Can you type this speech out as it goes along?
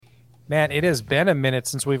Man, it has been a minute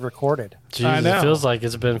since we've recorded. Jeez, I know. it feels like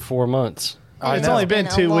it's been 4 months. It's only been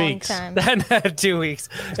 2 weeks. 2 weeks.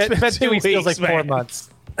 It's been 2 weeks. Feels like 4 months.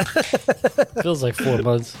 Feels like 4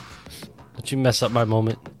 months. Don't you mess up my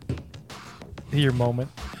moment. Your moment.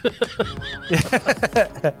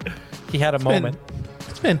 He had a moment.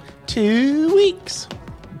 It's been 2 weeks.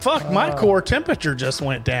 Fuck, my core temperature just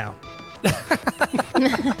went down.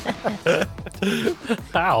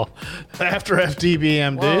 How? After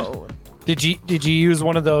FDBM, dude. Whoa. Did you use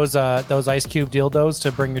one of those ice cube dildos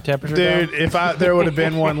to bring your temperature down? Dude, if there would have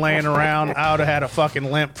been one laying around, I would have had a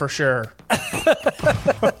fucking limp for sure.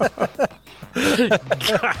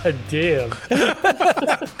 God damn.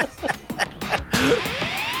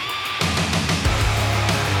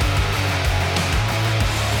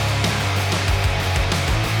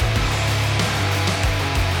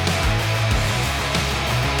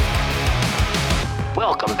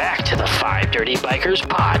 Welcome back to the Five Dirty Bikers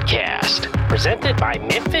podcast, presented by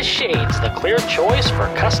Memphis Shades, the clear choice for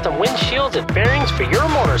custom windshields and bearings for your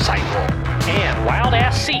motorcycle. And Wild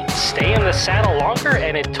Ass Seats, stay in the saddle longer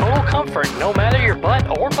and in total comfort no matter your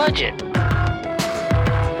butt or budget.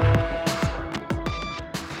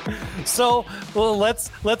 So, well, let's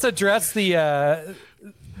address the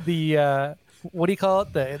what do you call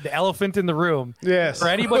it? The elephant in the room. Yes. For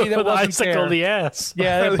anybody that The wasn't icicle there. in the ass.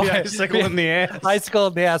 Yeah, The icicle in the ass. Icicle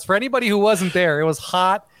in the ass. For anybody who wasn't there, it was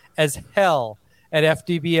hot as hell at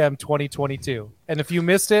FDBM 2022. And if you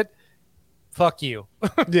missed it, fuck you.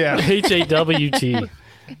 Yeah. HAWT.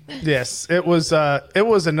 Yes. It was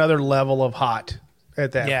another level of hot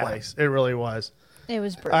at that Yeah. place. It really was. It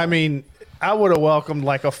was brutal. I mean, I would have welcomed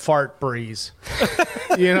like a fart breeze.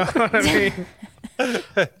 You know what I mean?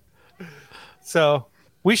 So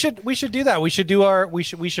we should do that. We should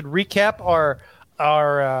recap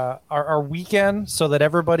our weekend so that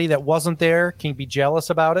everybody that wasn't there can be jealous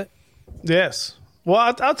about it. Yes.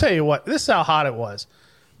 Well, I'll tell you what. This is how hot it was.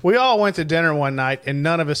 We all went to dinner one night and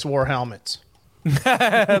none of us wore helmets.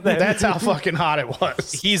 That's how fucking hot it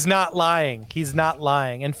was. He's not lying. He's not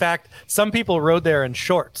lying. In fact, some people rode there in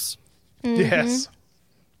shorts. Yes.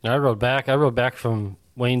 I rode back from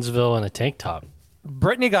Waynesville in a tank top.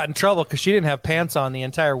 Brittany got in trouble because she didn't have pants on the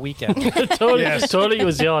entire weekend. Tony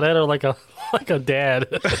was yelling at her like a dad.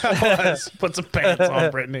 Put some pants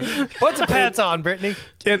on, Brittany. Put some pants on, Brittany.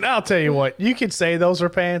 And I'll tell you what. You could say those are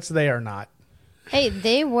pants. They are not. hey,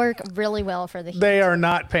 they work really well for the heat. They are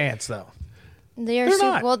not pants, though. They're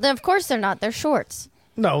not. well, then of course they're not. They're shorts.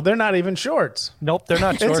 No, they're not even shorts. Nope, they're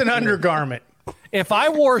not shorts. It's an either. undergarment. If I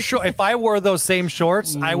wore those same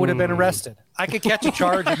shorts, I would have been arrested. I could catch a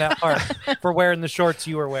charge in that park for wearing the shorts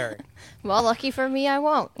you were wearing. Well, lucky for me, I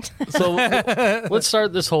won't. So let's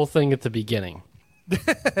start this whole thing at the beginning.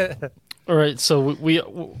 All right, so we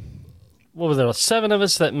what was there? 7 of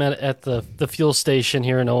us that met at the fuel station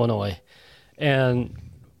here in Illinois, and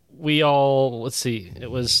we all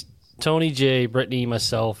it was Tony, Jay, Brittany,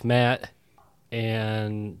 myself, Matt,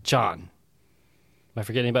 and John. Am I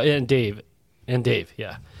forgetting about Dave? And Dave,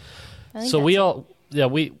 yeah. I think So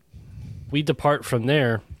that's we depart from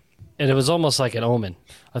there, and it was almost like an omen.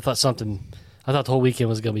 I thought the whole weekend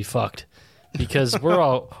was gonna be fucked because we're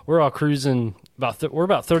all cruising we're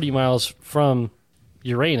about 30 miles from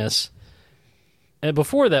Uranus, and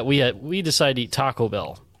before that we decided to eat Taco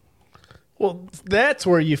Bell. Well, that's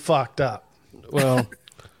where you fucked up. Well,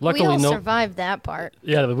 luckily we all survived that part.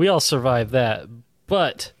 Yeah, we all survived that,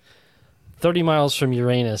 but 30 miles from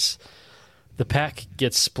Uranus, the pack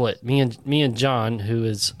gets split. Me and John, who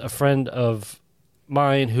is a friend of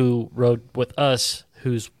mine who rode with us,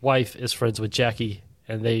 whose wife is friends with Jackie,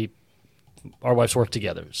 and our wives work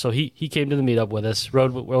together. So he came to the meetup with us,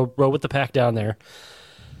 rode with the pack down there.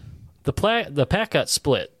 The pack got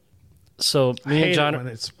split. So me and John, when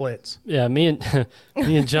it splits. yeah, me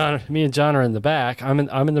and John are in the back. I'm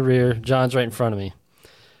in the rear. John's right in front of me.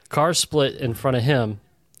 Car split in front of him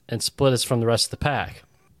and split us from the rest of the pack.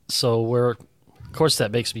 So of course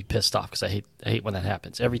that makes me pissed off because I hate when that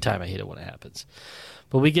happens. Every time I hate it when it happens.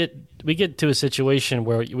 But we get to a situation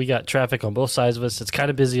where we got traffic on both sides of us. It's kind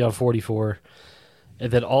of busy on 44.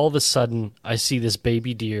 And then all of a sudden I see this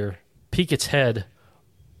baby deer peek its head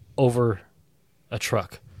over a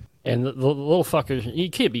truck. And the little fucker, he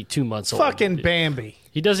can't be 2 months old. Fucking Bambi.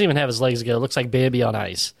 He doesn't even have his legs together. It looks like Bambi on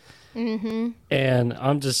ice. Mm-hmm.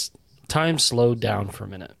 And time slowed down for a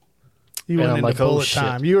minute. You went I'm into like, oh, bullet shit.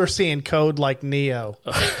 time. You were seeing code like Neo.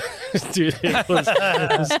 Dude, it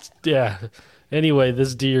was yeah. Anyway,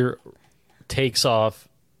 this deer takes off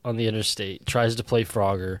on the interstate, tries to play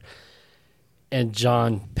Frogger, and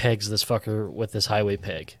John pegs this fucker with this highway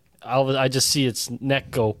peg. I just see its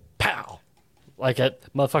neck go pow, like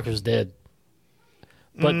motherfucker's dead.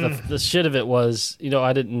 But the shit of it was,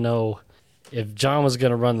 I didn't know if John was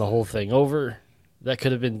going to run the whole thing over. That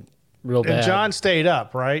could have been real bad. And John stayed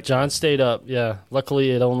up, right? John stayed up, yeah.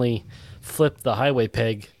 Luckily, it only flipped the highway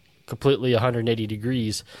peg completely 180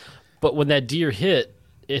 degrees. But when that deer hit,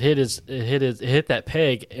 it hit that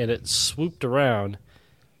peg, and it swooped around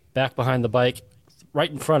back behind the bike,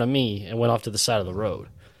 right in front of me, and went off to the side of the road.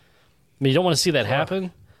 I mean, you don't want to see that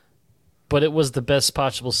happen, but it was the best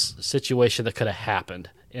possible situation that could have happened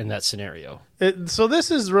in that scenario. So this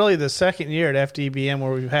is really the second year at FDBM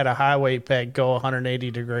where we've had a highway peg go 180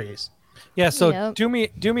 degrees. Yeah, so Yep. do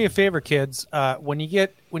me a favor, kids. When you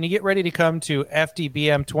get ready to come to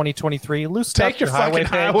FDBM 2023, loosen Take up your fucking pegs.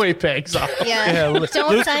 highway pegs off. Yeah. Don't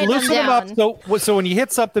tighten them Loosen them down. up. So when you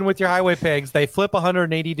hit something with your highway pegs, they flip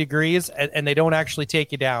 180 degrees and they don't actually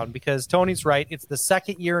take you down. Because Tony's right. It's the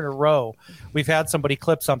second year in a row we've had somebody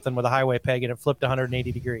clip something with a highway peg and it flipped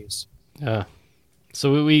 180 degrees. Yeah.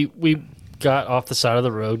 So we got off the side of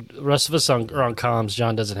the road. The rest of us are on comms.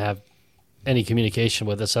 John doesn't have any communication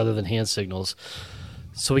with us other than hand signals.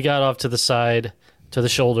 So we got off to the side, to the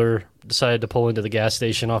shoulder, decided to pull into the gas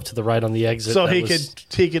station off to the right on the exit. So That he was-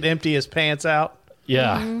 could empty his pants out.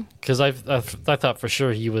 Yeah, because I thought for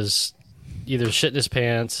sure he was either shitting his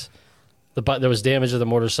pants. There was damage to the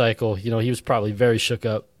motorcycle. He was probably very shook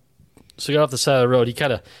up. So we got off the side of the road. He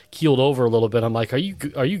kind of keeled over a little bit. I'm like, "Are you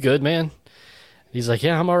good, man?" He's like,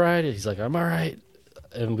 "Yeah, I'm all right." He's like, "I'm all right."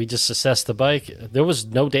 And we just assessed the bike. There was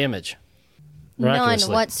no damage. None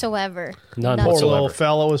Miraculously. whatsoever. None Poor whatsoever. little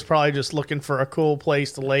fellow was probably just looking for a cool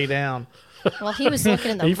place to lay down. Well, he was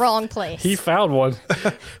looking in the wrong place. He found one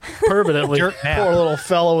permanently. Dirt nap. Poor little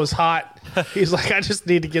fellow was hot. He's like, I just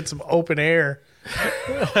need to get some open air.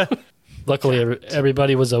 Luckily,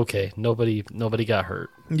 everybody was okay. Nobody got hurt.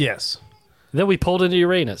 Yes. Then we pulled into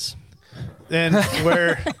Uranus. And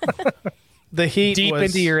where the heat Deep was,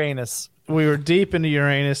 into Uranus. we were deep into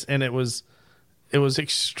Uranus, and it was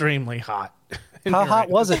extremely hot. in How hot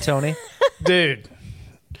Uranus. was it, Tony? Dude?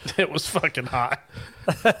 It was fucking hot.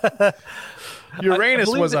 Uranus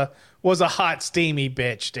believe was a hot, steamy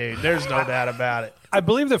bitch, dude. There's no doubt about it. I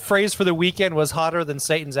believe the phrase for the weekend was hotter than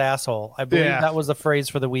Satan's asshole. I believe Yeah. that was the phrase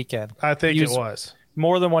for the weekend. I think Used it was.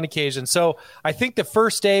 more than one occasion. So I think the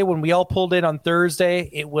first day when we all pulled in on Thursday,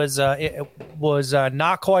 it was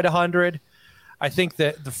not quite 100. I think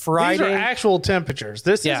that the These Friday, are actual temperatures.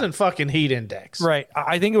 This Yeah. isn't fucking heat index. right?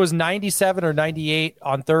 I think it was 97 or 98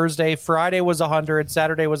 on Thursday. Friday was 100.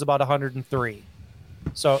 Saturday was about 103.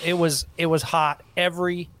 So it was hot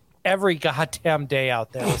every goddamn day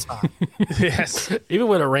out there. Was hot. Yes. Even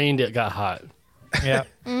when it rained, it got hot. Yeah.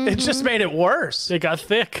 It just made it worse. It got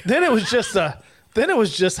thick. Then it was just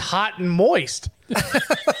hot and moist.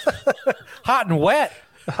 Hot and wet.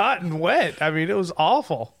 Hot and wet. I mean, it was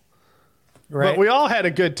awful. Right. But we all had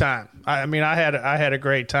a good time. I mean, I had a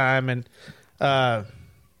great time and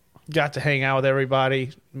got to hang out with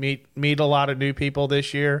everybody, meet a lot of new people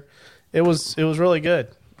this year. It was really good.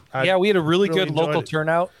 Yeah, we had a really good enjoyed local it.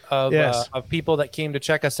 turnout of Yes. of people that came to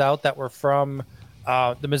check us out that were from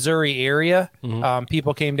the Missouri area.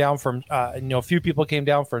 People came down from a few people came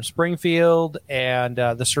down from Springfield and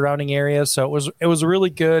the surrounding areas. So it was a really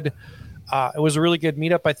good. It was a really good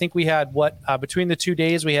meetup. I think we had between the 2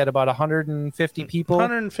 days we had about 150 people.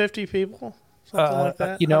 150 people, something like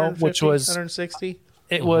that. Which 150, was 160.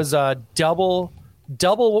 It was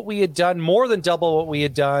double what we had done, more than double what we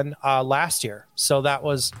had done last year. So that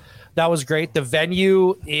was great. The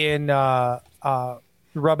venue in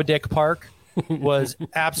Rubadick Park was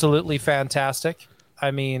absolutely fantastic.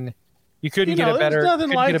 I mean, you couldn't get a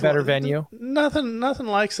better venue. Nothing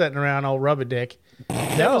like sitting around old Rubadick.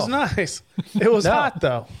 That No. was nice. It was No. hot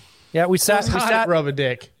though. Yeah, we It sat was hot at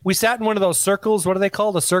Rubadick. we sat in one of those circles. What are they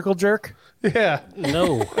called? A circle jerk? Yeah,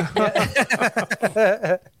 No.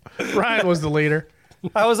 Ryan was the leader.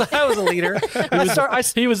 I was a leader.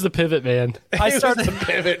 He was the pivot man. I He was started the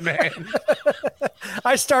pivot man.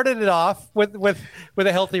 I started it off with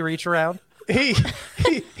a healthy reach around.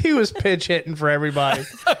 He was pinch hitting for everybody.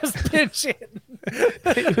 I was pitching.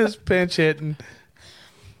 He was pinch hitting.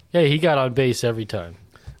 Hey, he got on base every time.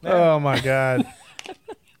 Oh my god.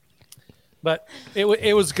 But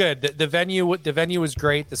it was good. The venue was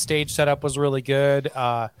great. The stage setup was really good.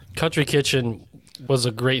 Country Kitchen was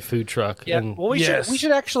a great food truck. Yeah. And Well, we Yes.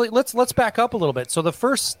 should actually let's back up a little bit. So the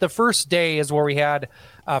first day is where we had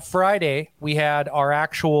Friday. We had our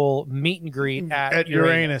actual meet and greet At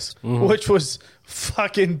Uranus, which was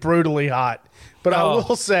fucking brutally hot. But I Oh.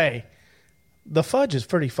 will say, the fudge is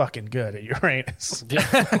pretty fucking good at Uranus.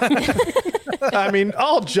 I mean,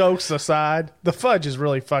 all jokes aside, the fudge is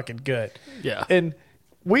really fucking good. Yeah. And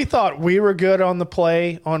we thought we were good on the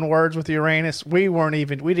play on Words with Uranus. We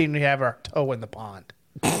didn't even have our toe in the pond.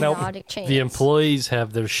 Not a chance. The employees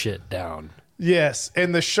have their shit down. Yes,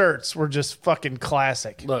 and the shirts were just fucking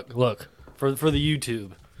classic. Look for the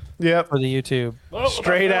YouTube. Yep, For the YouTube.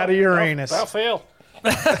 straight out of Uranus. Fail.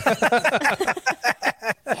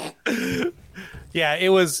 Yeah, it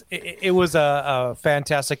was a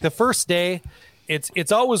fantastic. The first day,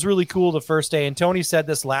 it's always really cool the first day. And Tony said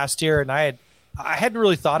this last year, and I hadn't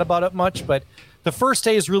really thought about it much, but the first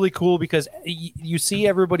day is really cool because you see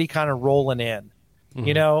everybody kind of rolling in. Mm-hmm.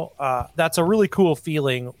 You know, that's a really cool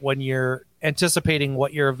feeling when you're anticipating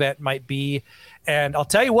what your event might be. And I'll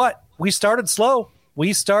tell you what, we started slow.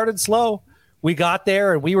 We got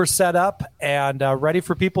there and we were set up and ready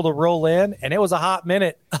for people to roll in. And it was a hot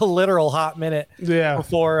minute, a literal hot minute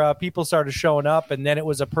before people started showing up. And then it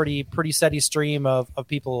was a pretty steady stream of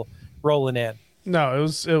people rolling in. No,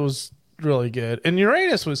 it was really good. And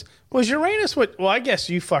Uranus was Uranus what? Well, I guess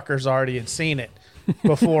you fuckers already had seen it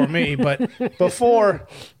before me, but before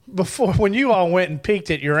when you all went and peeked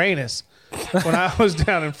at Uranus when I was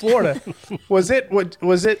down in Florida, was it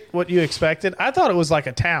what you expected? I thought it was like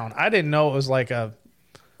a town. I didn't know it was like a.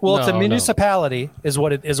 Well, it's a No. municipality, is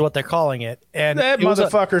what they're calling it, and That it was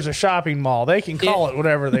motherfucker's a shopping mall. They can call it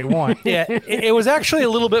whatever they want. yeah, it was actually a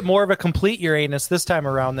little bit more of a complete Uranus this time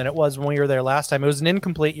around than it was when we were there last time. It was an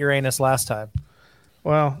incomplete Uranus last time.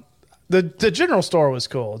 Well, the general store was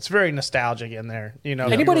cool. It's very nostalgic in there. You know,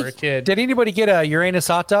 when you were a kid. Did anybody get a Uranus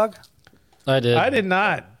hot dog? I did. I did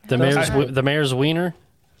not. The mayor's wiener.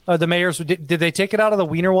 The mayor's did they take it out of the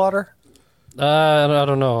wiener water? I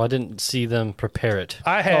don't know. I didn't see them prepare it.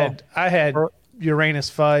 I had Uranus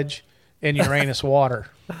fudge and Uranus water.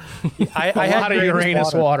 I A lot of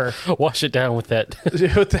Uranus water. Wash it down with that.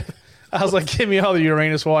 I was like, give me all the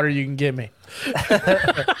Uranus water you can give me.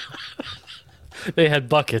 They had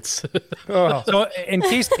buckets. Oh. So in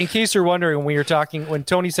case you're wondering, when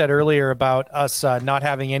Tony said earlier about us not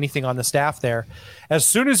having anything on the staff there, as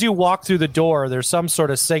soon as you walk through the door, there's some sort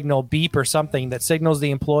of signal, beep or something that signals the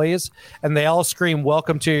employees, and they all scream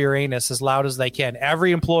 "Welcome to Uranus" as loud as they can.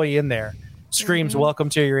 Every employee in there screams "Welcome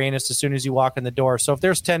to Uranus" as soon as you walk in the door. So if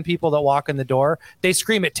there's 10 people that walk in the door, they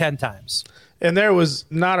scream it 10 times. And there was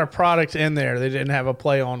not a product in there that didn't have a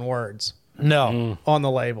play on words No, on the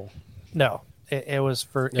label. no. It was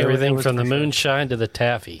for Everything it was from the for sure. moonshine to the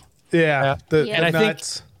taffy. Yeah. The Yeah. And I think-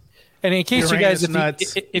 nuts. And in case Uranus you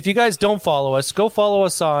nuts. guys, if you guys don't follow us, go follow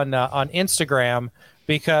us on Instagram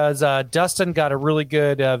because Dustin got a really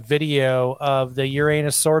good video of the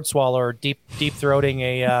Uranus sword swallower deep throating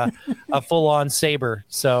a full on saber.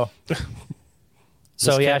 So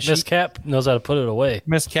Miss Cap knows how to put it away.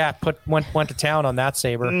 Miss Cat went to town on that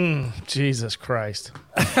saber. Jesus Christ.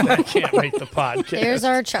 I can't make the podcast. There's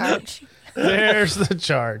our charge. There's the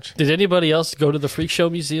charge. Did anybody else go to the Freak Show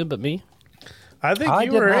Museum but me? I think I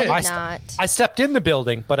you did were not. it. Did not. I stepped in the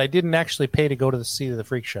building, but I didn't actually pay to go to see the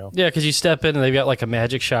freak show. Yeah, because you step in and they've got like a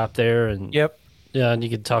magic shop there, and Yep. yeah, and you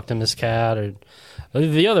can talk to Miss Cat or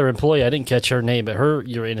the other employee. I didn't catch her name, but her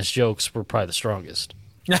Uranus jokes were probably the strongest.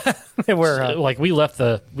 Where Like we left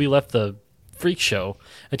the freak show,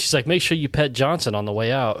 and she's like, "Make sure you pet Johnson on the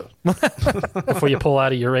way out before you pull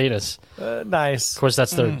out of Uranus." nice. Of course,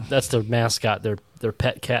 that's their mascot, their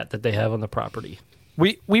pet cat that they have on the property.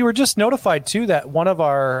 We were just notified too that one of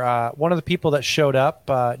the people that showed up,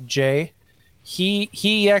 Jay,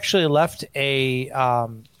 he actually left a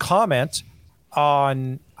comment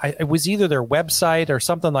on it was either their website or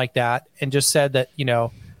something like that, and just said that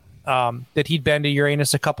that he'd been to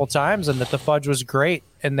Uranus a couple times and that the fudge was great,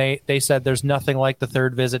 and they said there's nothing like the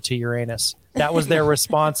third visit to Uranus. That was their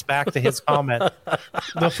response back to his comment.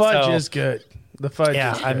 The fudge So- is good. The fudge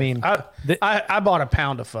Yeah, is good. I mean, I bought a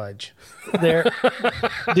pound of fudge. There,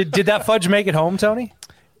 did that fudge make it home, Tony?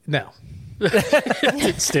 No.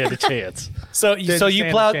 Didn't stand a chance. So Didn't you stand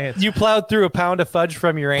a plowed chance. through a pound of fudge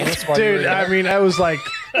from Uranus while you were Dude, there? I mean, I was like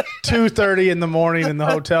 2:30 in the morning in the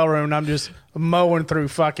hotel room, and I'm just mowing through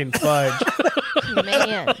fucking fudge.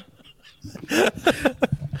 Man.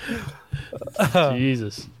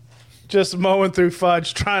 Jesus. Just mowing through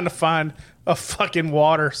fudge, trying to find a fucking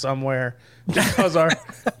water somewhere because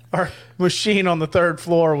our machine on the third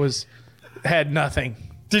floor had nothing.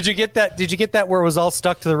 Did you get that? Did you get that where it was all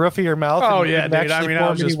stuck to the roof of your mouth? Oh and you yeah, couldn't dude. I actually mean, I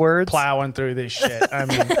form was any just words? plowing through this shit. I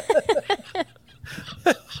mean,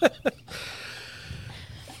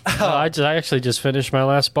 I actually just finished my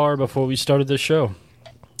last bar before we started this show.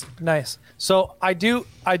 Nice. So I do.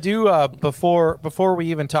 Before we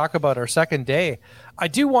even talk about our second day, I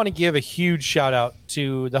do want to give a huge shout out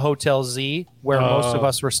to the Hotel Z where most of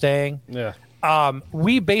us were staying. Yeah.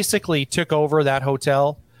 We basically took over that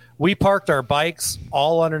hotel. We parked our bikes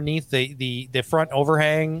all underneath the front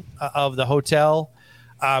overhang of the hotel.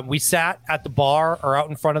 We sat at the bar or out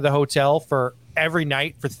in front of the hotel for every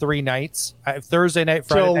night for 3 nights. Thursday night,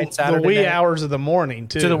 Friday night, Saturday the wee night. hours of the morning,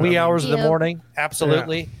 too. To the wee hours of the Yep. morning.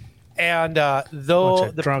 Absolutely. And though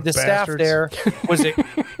Bunch of drunk the staff bastards. there was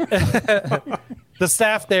the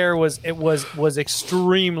staff there was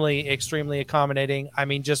extremely accommodating. I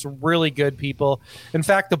mean, just really good people. In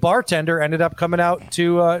fact, the bartender ended up coming out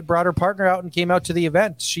to brought her partner out and came out to the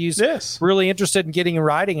event. She's Yes. really interested in getting and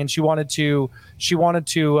riding, and she wanted to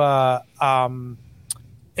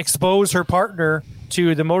expose her partner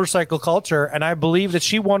to the motorcycle culture. And I believe that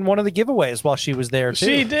she won one of the giveaways while she was there too.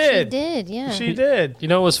 She She did. did, yeah. She did. You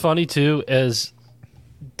know what was funny too is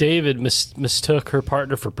David mistook her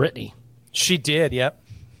partner for Brittany. She did. Yep.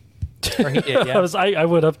 Or he did. Yeah. I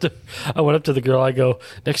went up to the girl. I go,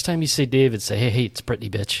 next time you say David, say hey, it's Brittany,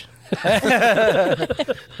 bitch.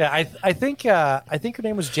 Yeah, I think her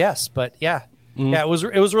name was Jess, but yeah, yeah, it was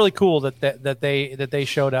really cool that they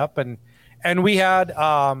showed up, and we had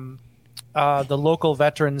the local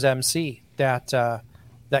veterans MC that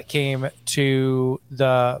came to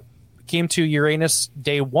Uranus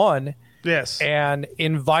day one Yes. and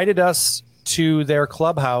invited us to their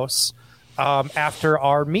clubhouse after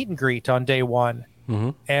our meet and greet on day one.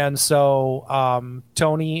 And so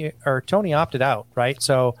Tony opted out, right?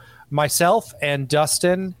 So myself and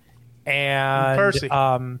Dustin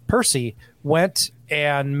and Percy went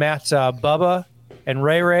and met Bubba and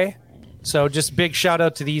Ray Ray. So just big shout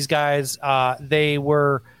out to these guys. They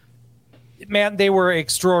were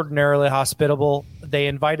extraordinarily hospitable. They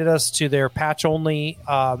invited us to their patch only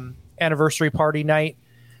anniversary party night.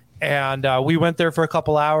 And we went there for a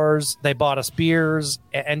couple hours. They bought us beers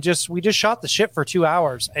and we just shot the shit for 2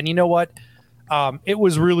 hours. And you know what? It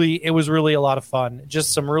was really a lot of fun.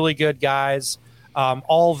 Just some really good guys,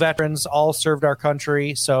 all veterans, all served our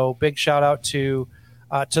country. So big shout out to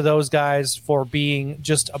those guys for being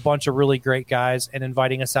just a bunch of really great guys and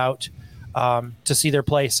inviting us out to see their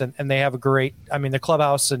place. And they have the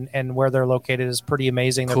clubhouse and where they're located is pretty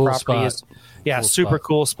amazing. Their Cool property spot. is, Cool super spot.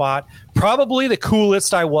 cool spot. Probably the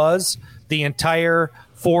coolest I was the entire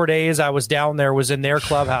 4 days I was down there was in their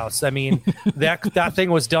clubhouse. I mean, that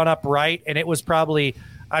thing was done up right. And it was probably,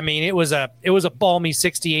 it was a balmy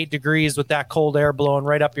 68 degrees with that cold air blowing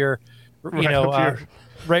right up your,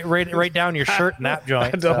 right down your shirt in that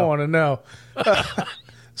joint. I don't want to know.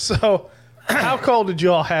 So, how cold did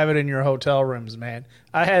you all have it in your hotel rooms, man?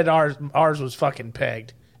 I had ours. Ours was fucking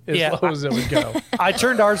pegged as Yeah. low as it would go. I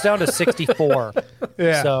turned ours down to 64.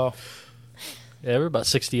 Yeah. So Yeah, we're about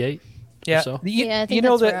 68. yeah, So. Yeah, I think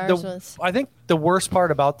that's where ours was. I think the worst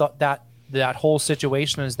part about that whole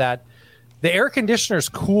situation is that the air conditioners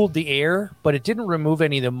cooled the air, but it didn't remove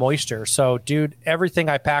any of the moisture. So, dude, everything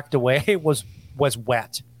I packed away was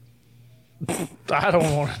wet. I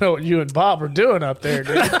don't want to know what you and Bob are doing up there,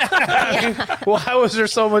 dude. Why was there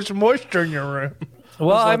so much moisture in your room?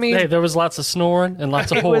 Well, I mean, Hey, there was lots of snoring and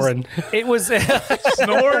lots of whoring. it was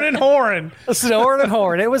Snoring and whoring. snoring and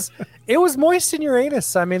horn. It was moist in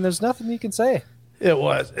Uranus. I mean, there's nothing you can say. It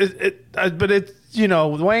was. But it's,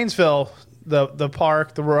 Waynesville, the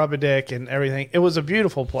park, the Rubberdick and everything, it was a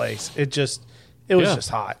beautiful place. It was Yeah. just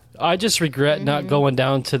hot. I just regret not going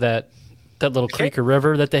down to that little creek or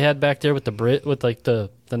river that they had back there with the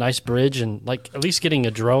nice bridge and like at least getting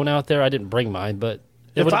a drone out there. I didn't bring mine, but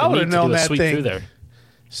it If would I have been would've neat to known do a that sweep thing- through there.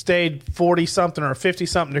 Stayed 40-something or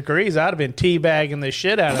 50-something degrees, I'd have been teabagging the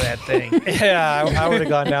shit out of that thing. Yeah, I would have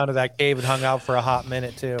gone down to that cave and hung out for a hot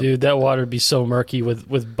minute too. Dude, that water would be so murky with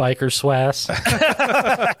biker swass.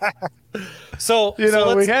 So we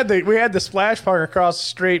let's- had the splash park across the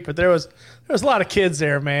street, but there was a lot of kids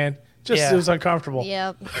there, man. Yeah. It was uncomfortable.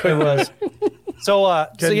 Yep. It was. So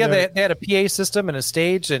Couldn't yeah, do they it. had a PA system and a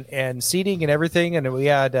stage and seating and everything, and we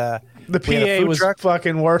had The we had a PA food was truck.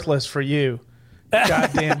 fucking worthless for you.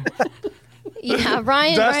 Goddamn. Yeah,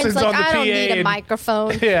 Ryan's Dustin's like, on the I don't PA need a and-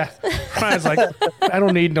 microphone. Yeah. Ryan's like, I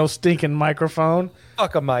don't need no stinking microphone.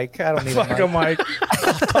 Fuck a mic. I don't need Fuck a a mic. mic.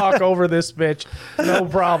 I'll talk over this bitch. No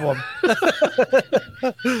problem.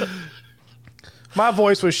 My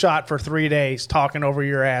voice was shot for 3 days talking over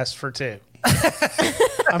your ass for 2.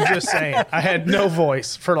 I'm just saying. I had no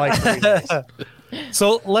voice for like 3 days.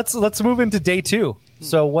 So let's move into day 2.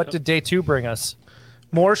 So what did day 2 bring us?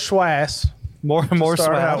 More schwass. More Start swag.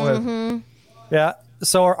 out with. Mm-hmm. Yeah.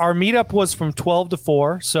 So our meetup was from 12 to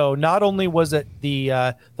 4. So not only was it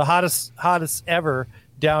the hottest ever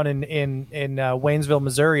down in Waynesville,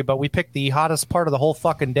 Missouri, but we picked the hottest part of the whole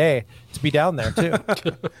fucking day to be down there too.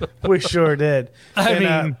 We sure did. I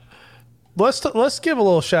mean, let's give a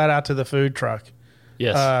little shout out to the food truck.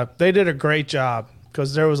 Yes. They did a great job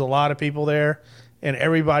because there was a lot of people there, and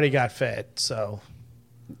everybody got fed. So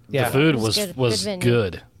yeah. The food It was was good. was Good venue.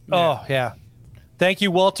 good. Oh yeah. Thank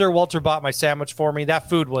you, Walter. Walter bought my sandwich for me. That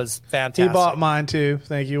food was fantastic. he bought mine too.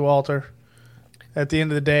 Thank you, Walter. At the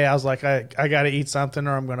end of the day, I was like, I got to eat something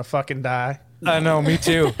or I'm going to fucking die. I know, me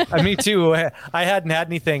too. Me too. I hadn't had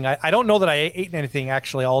anything. I don't know that I ate anything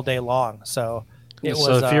actually all day long. So it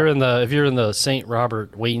So was. if you're in the St.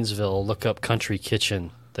 Robert, Waynesville, look up Country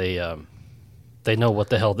Kitchen. They know what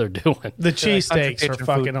the hell they're doing. The cheesesteaks are kitchen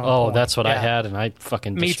fucking food. on Oh, point. that's what I Yeah. had, and I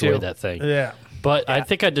fucking Me destroyed too. that thing. Yeah. But I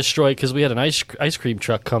think I destroyed because we had an ice cream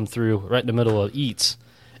truck come through right in the middle of Eats.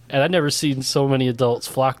 And I've never seen so many adults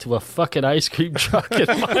flock to a fucking ice cream truck in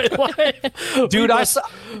my life. Dude,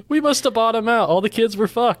 we must have bought them out. All the kids were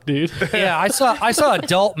fucked, dude. Yeah, I saw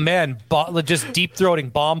adult men just deep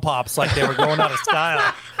throating bomb pops like they were going out of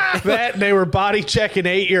style. That they were body checking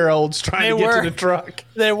 8-year-olds trying They to get were. to the truck.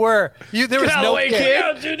 There were there was Get out of no the way,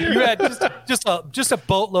 kid. You had just a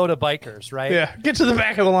boatload of bikers, right? Yeah, get to the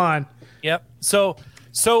back of the line. Yep. So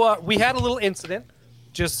we had a little incident.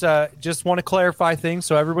 Just want to clarify things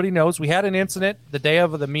so everybody knows. We had an incident the day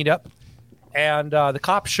of the meetup, and the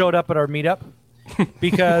cops showed up at our meetup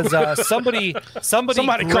because somebody Somebody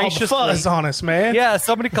called the graciously, fuzz on us, man. yeah,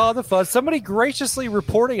 somebody called the fuzz. Somebody graciously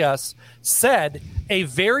reporting us said a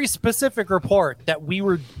very specific report that we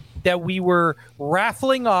were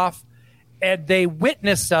raffling off, and they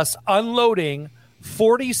witnessed us unloading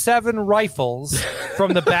 47 rifles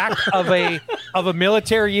from the back of a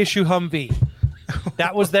military issue Humvee.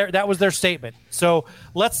 That was their statement. So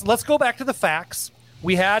let's go back to the facts.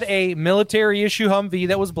 We had a military issue Humvee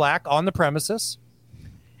that was black on the premises,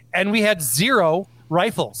 and we had 0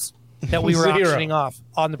 rifles that we were Zero. auctioning off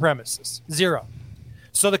on the premises. 0.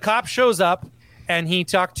 So the cop shows up, and he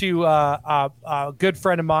talked to a good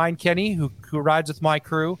friend of mine, Kenny, who rides with my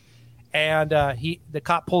crew, and the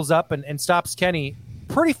cop pulls up and stops Kenny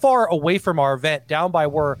pretty far away from our event, down by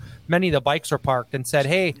where many of the bikes are parked, and said,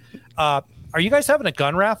 "Hey, are you guys having a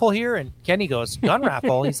gun raffle here?" And Kenny goes, "Gun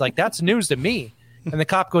raffle?" He's like, "That's news to me." And the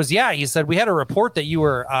cop goes, "Yeah." He said, "We had a report that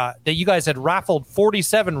you guys had raffled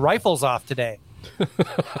 47 rifles off today."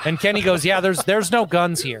 And Kenny goes, "Yeah, there's no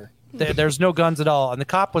guns here. There's no guns at all." And the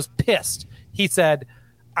cop was pissed. He said,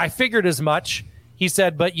 "I figured as much." He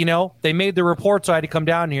said, "But they made the report, so I had to come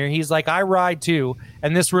down here." He's like, "I ride too,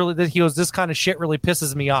 and this kind of shit really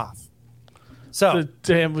pisses me off." So The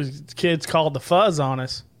damn kids called the fuzz on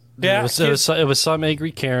us. yeah, It was some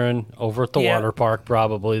angry Karen over at the Yeah. water park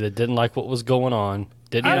probably that didn't like what was going on.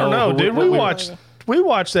 Didn't I don't know, who- dude. what We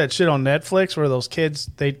watched that shit on Netflix where those kids.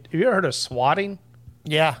 Have you ever heard of swatting?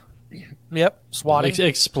 yeah, yep, swatting.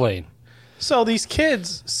 Explain. So these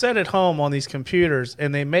kids sit at home on these computers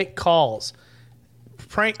and they make calls,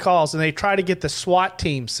 prank calls, and they try to get the SWAT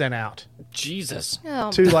team sent out Jesus.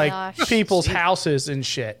 Oh to my like gosh. people's houses and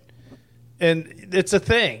shit. And it's a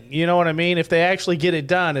thing, you know what I mean? If they actually get it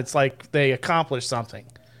done, it's like they accomplish something.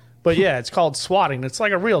 But yeah, it's called swatting. It's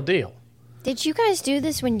like a real deal. Did you guys do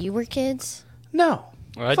this when you were kids? No,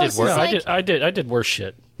 I Fuck did worse. no. I did worse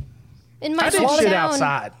shit. In my I did hometown, shit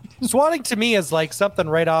outside. Swatting to me is like something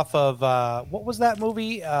right off of what was that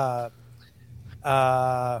movie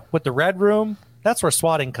with the Red Room? That's where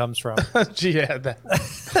swatting comes from. Yeah, that.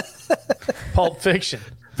 Pulp Fiction.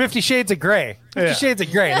 50 Shades of Grey. 50 Yeah. Shades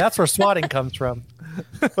of Grey. That's where swatting comes from.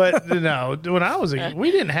 But no, when I was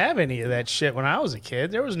we didn't have any of that shit when I was a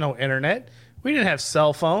kid. There was no internet. We didn't have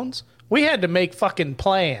cell phones. We had to make fucking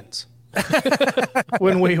plans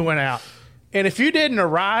when we went out. And if you didn't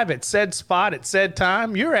arrive at said spot at said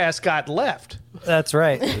time, your ass got left. That's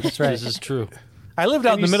right. That's right. This is true. I lived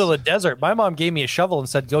out in the you middle of the desert. My mom gave me a shovel and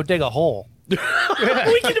said, "Go dig a hole." We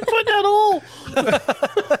can put that hole.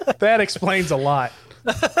 That explains a lot.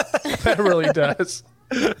 That really does.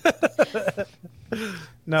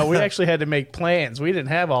 No, we actually had to make plans. We didn't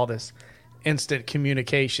have all this instant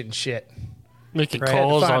communication shit. Making Right.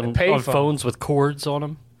 calls Find a on payphone. phones with cords on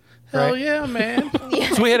them. Hell Right. yeah, man.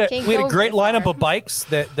 So we had Can't a go great far. lineup of bikes.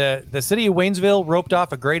 The city of Waynesville roped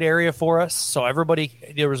off a great area for us. So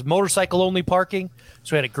there was motorcycle only parking.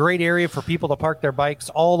 So we had a great area for people to park their bikes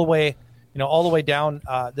all the way down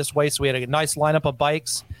this way. So we had a nice lineup of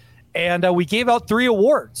bikes, and we gave out 3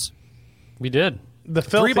 awards. We did. The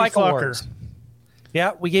filthy 3 bike fucker. awards.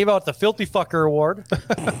 Yeah, we gave out the Filthy Fucker Award,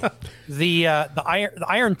 the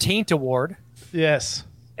Iron Taint Award, Yes.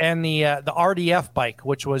 and the RDF bike,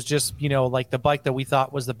 which was just like the bike that we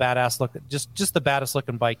thought was the badass looking, just the baddest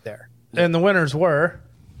looking bike there. And the winners were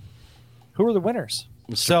Who were the winners?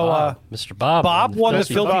 Mr. Bob. Bob won the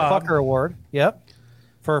Filthy Filthy Bob. Fucker Award. Yep,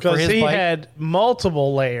 for because his he bike. had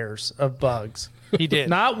multiple layers of bugs. He did.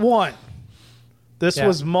 Not one. This Yeah.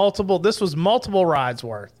 was multiple. This was multiple rides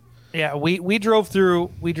worth. Yeah, we drove through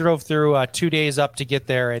 2 days up to get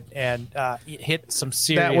there and hit some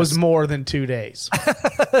serious. That was more than 2 days. Yeah,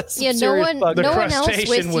 no serious one, bugs. The no one else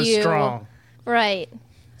crustacean with was you. strong. Right.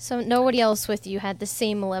 So nobody else with you had the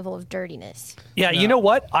same level of dirtiness. Yeah, you know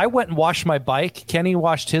what? I went and washed my bike. Kenny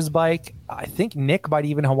washed his bike. I think Nick might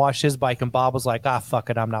even have washed his bike, and Bob was like, fuck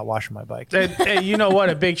it, I'm not washing my bike. And you know what?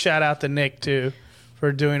 A big shout out to Nick too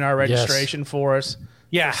for doing our registration for us.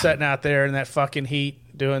 Yeah. For sitting out there in that fucking heat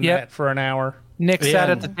doing Yep. that for an hour. Nick Yeah. sat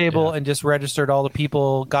at the table and just registered all the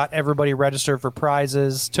people, got everybody registered for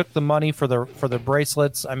prizes, took the money for the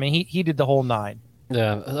bracelets. I mean, he did the whole nine.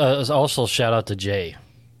 Yeah. Also, shout out to Jay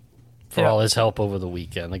for Yeah. all his help over the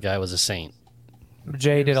weekend. The guy was a saint.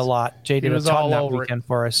 Jay did a lot. Jay did a was ton all that over it. weekend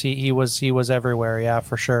for us. He was everywhere. Yeah,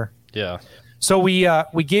 for sure. Yeah. So we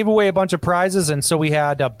gave away a bunch of prizes, and so we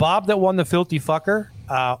had Bob that won the Filthy Fucker.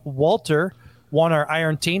 Walter won our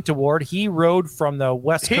Iron Taint Award. He rode from the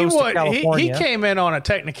West Coast of He California. came in on a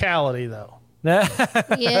technicality though.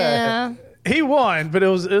 Yeah. He won, but it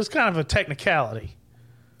was kind of a technicality.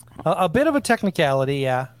 a bit of a technicality,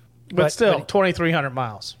 yeah. But still, 2,300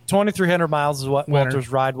 miles. 2,300 miles is what Winner. Walter's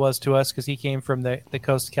ride was to us because he came from the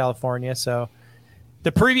coast of California. So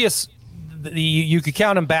the previous, you could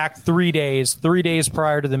count him back 3 days. 3 days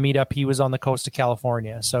prior to the meetup, he was on the coast of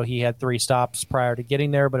California. So he had 3 stops prior to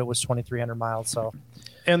getting there, but it was 2,300 miles. So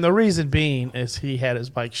And the reason being is he had his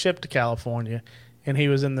bike shipped to California, and he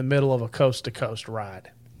was in the middle of a coast-to-coast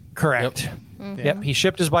ride. correct. Yep. He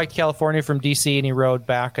shipped his bike to California from DC and he rode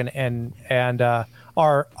back and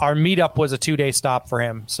our meetup was a 2-day stop for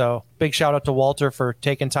him. So big shout out to Walter for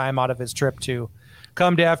taking time out of his trip to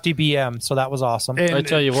come to FTBM. So that was awesome. And I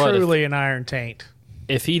tell you what, truly an iron taint.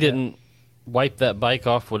 If he didn't wipe that bike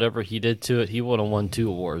off, whatever he did to it, he would have won 2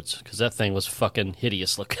 awards because that thing was fucking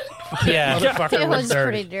hideous looking. Yeah. Motherfucker It was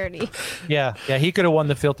dirty. pretty dirty. Yeah. He could have won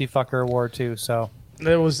the Filthy Fucker Award too. So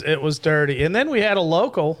It was dirty. And then we had a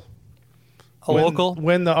local local?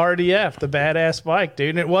 win the RDF, the badass bike, dude.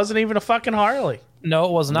 And it wasn't even a fucking Harley. No,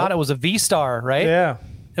 it was not. It was a V-Star, right? Yeah.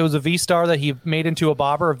 It was a V-Star that he made into a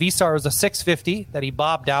bobber. A V-Star was a 650 that he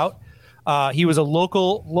bobbed out. He was a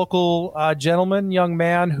local gentleman, young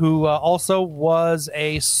man who also was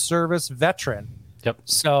a service veteran. Yep.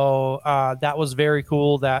 So that was very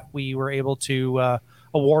cool that we were able to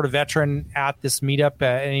award a veteran at this meetup.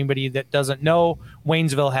 Anybody that doesn't know,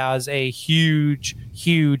 Waynesville has a huge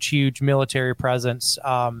military presence.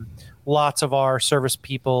 Lots of our service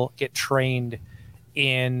people get trained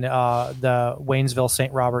in the Waynesville,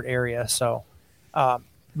 St. Robert area. So,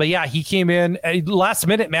 but yeah, he came in last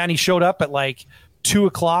minute, man. He showed up at like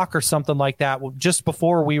 2:00 or something like that, just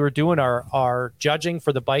before we were doing our judging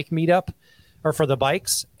for the bike meetup or for the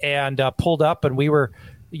bikes, and pulled up, and we were,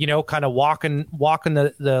 kind of walking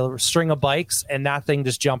the string of bikes, and that thing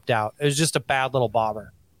just jumped out. It was just a bad little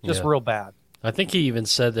bobber, just Yeah. real bad. I think he even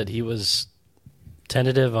said that he was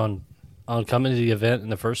tentative on coming to the event in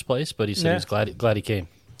the first place, but he said Yeah. he's glad he came.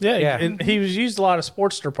 Yeah, Yeah. and he was used a lot of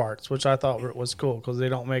Sportster parts, which I thought was cool because they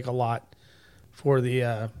don't make a lot for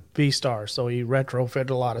the V-Star, so he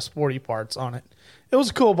retrofitted a lot of sporty parts on it. It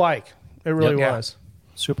was a cool bike. It really Yeah. was.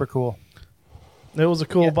 Super cool. It was a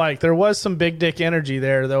cool bike. There was some big dick energy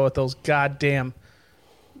there, though, with those goddamn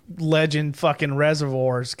legend fucking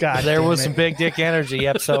reservoirs. God, There damn was it. some big dick energy.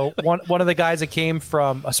 Yep. So one of the guys that came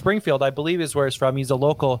from Springfield, I believe is where he's from. He's a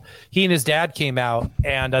local. He and his dad came out,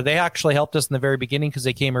 and they actually helped us in the very beginning because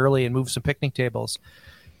they came early and moved some picnic tables.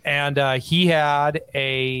 And he had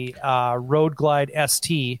a Road Glide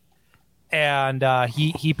ST, and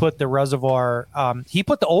he put the reservoir. He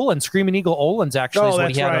put the Olin Screaming Eagle Olins actually. Oh, is what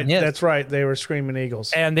that's he had right. on his. That's right. They were Screaming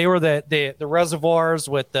Eagles. And they were the reservoirs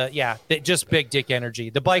with just big dick energy.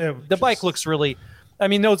 The bike Yeah, bike looks really. I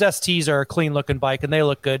mean, those STs are a clean looking bike and they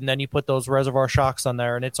look good. And then you put those reservoir shocks on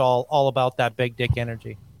there, and it's all about that big dick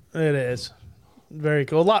energy. It is very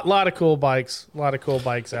cool. A lot of cool bikes. A lot of cool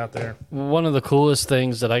bikes out there. One of the coolest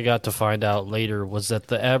things that I got to find out later was that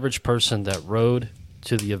the average person that rode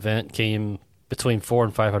to the event came between 400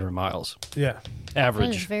 and 500 miles. Yeah. That is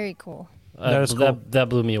Average. very cool. That is cool. That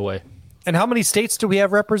blew me away. And how many states do we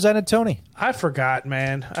have represented, Tony? I forgot,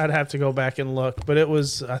 man. I'd have to go back and look, but it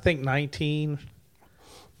was, I think, 19,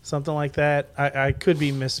 something like that. I could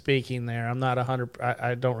be misspeaking there. I'm not 100.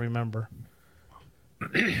 I don't remember.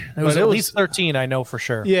 It was at least 13, I know for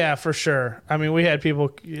sure. Yeah, for sure. I mean, we had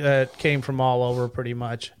people that came from all over pretty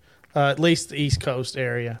much, at least the East Coast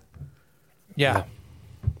area. Yeah.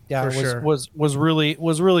 Yeah, For it sure. was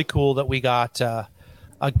really cool that we got a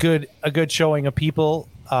good showing of people.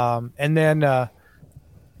 And then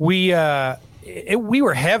we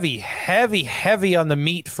were heavy on the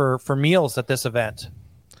meat for meals at this event.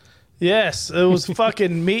 Yes, it was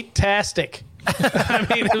fucking meat-tastic. I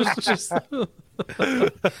mean,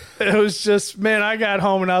 it was just, man, I got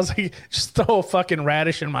home and I was like, just throw a fucking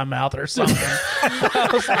radish in my mouth or something. I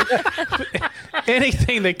was like,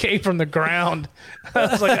 anything that came from the ground. I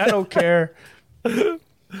was like, I don't care.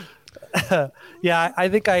 Yeah, I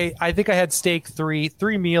think I had steak three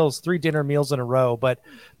dinner meals in a row, but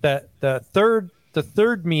the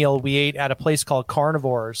third meal we ate at a place called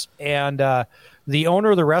Carnivores, and the owner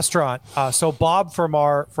of the restaurant, so Bob from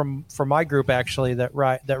my group actually that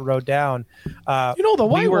rode down. The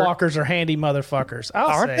White Walkers are handy motherfuckers.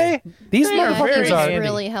 Aren't they? These They are very motherfuckers are handy.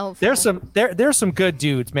 really helpful. There's some good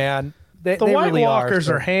dudes, man. They White really Walkers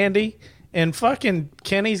are are handy, and fucking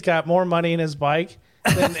Kenny's got more money in his bike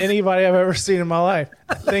than anybody I've ever seen in my life.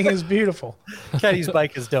 That thing is beautiful. Kenny's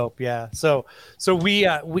bike is dope. Yeah. So we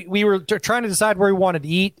were trying to decide where we wanted to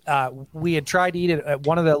eat. We had tried to eat at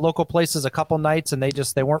one of the local places a couple nights, and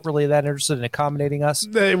they weren't really that interested in accommodating us.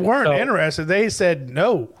 They weren't So- interested. They said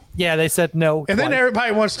no. Yeah, they said no. And then twice.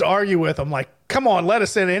 everybody wants to argue with them. Like, come on, let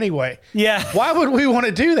us in anyway. Yeah. Why would we want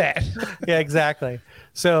to do that? Yeah, exactly.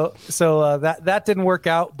 So that didn't work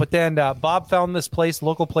out. But then Bob found this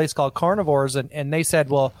local place called Carnivores, and they said,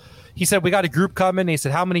 well, he said, we got a group coming. He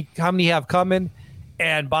said, how many have coming?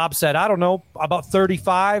 And Bob said, I don't know, about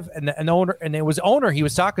 35. And the owner, and it was owner he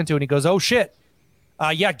was talking to, and he goes, oh shit,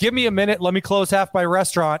 yeah, give me a minute, let me close half my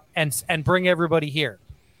restaurant and bring everybody here.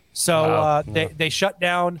 So Wow. they shut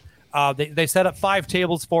down. They set up 5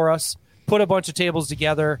 tables for us, put a bunch of tables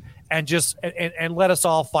together, and just and let us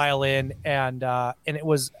all file in. And it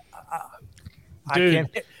was, Dude,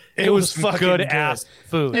 it was fucking good good. ass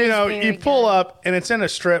food. You know, very you pull good. up and it's in a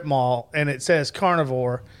strip mall and it says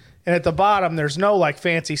carnivore. And at the bottom, there's no like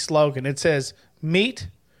fancy slogan. It says meat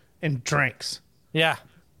and drinks. Yeah.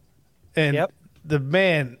 And Yep. the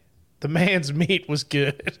man's meat was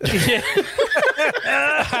good.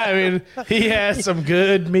 I mean, he has some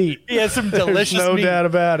good meat. He has some There's delicious no meat. doubt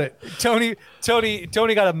about it. Tony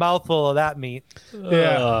got a mouthful of that meat.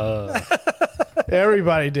 Yeah.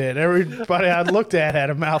 Everybody did. Everybody I looked at had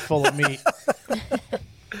a mouthful of meat.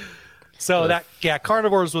 So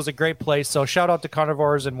Carnivores was a great place. So shout out to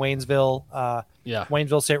Carnivores in Waynesville, Yeah.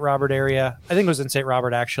 Waynesville, St. Robert area. I think it was in St.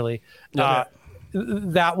 Robert actually.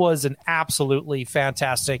 That was an absolutely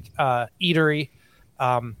fantastic eatery.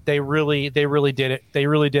 They really did it. They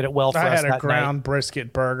really did it well for I us had a that ground night.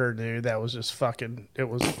 brisket burger, dude. That was just fucking. It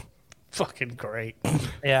was fucking great.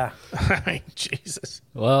 Yeah. I mean, Jesus.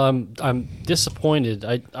 Well, I'm disappointed.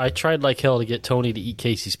 I tried like hell to get Tony to eat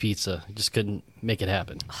Casey's pizza. I just couldn't make it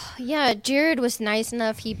happen. Yeah, Jared was nice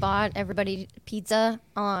enough. He bought everybody pizza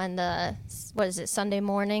on Sunday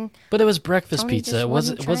morning. But it was breakfast Tony pizza. just Was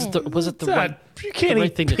wasn't it was it the trying. was it the It's right? not- you can't the right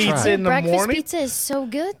eat thing to pizza try. in the Breakfast morning. pizza is so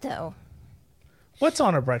good, though. What's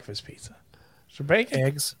on a breakfast pizza? Is there bacon?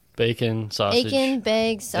 Eggs, Bacon, sausage. Bacon,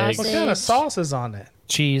 bacon, sausage. What kind of sauce is on that?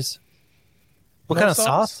 cheese. What No kind of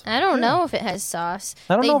sauce? sauce? I don't know if it has sauce.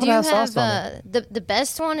 I don't know if it do has have, sauce on the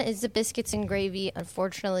best one is the biscuits and gravy.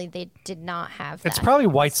 Unfortunately, they did not have that. It's probably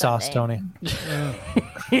on white sauce, Sunday.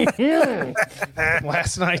 Tony.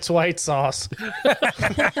 Last night's white sauce.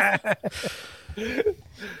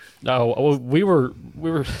 No, we were.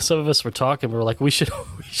 Some of us were talking. We were like, we should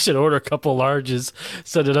order a couple larges,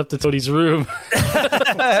 send it up to Tony's room.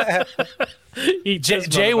 Eat this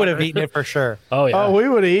Jay would have motherfucker. eaten it for sure. Oh yeah. Oh, we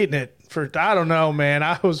would have eaten it for. I don't know, man.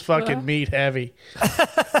 I was fucking meat heavy.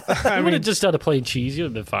 I would have just done a plain cheese. You'd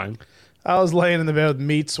have been fine. I was laying in the bed with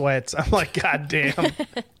meat sweats. I'm like, God damn.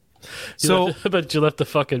 So I bet you left the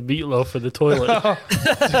fucking meatloaf in the toilet.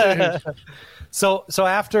 So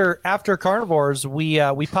after Carnivores, we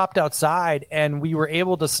popped outside and we were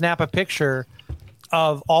able to snap a picture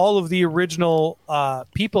of all of the original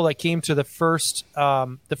people that came to the first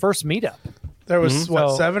meetup. There was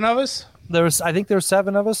So- 7 of us. I think there were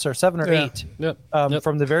 7 of us, or 7 or Yeah. 8 Yep.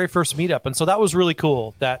 from the very first meetup, and so that was really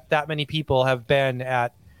cool that many people have been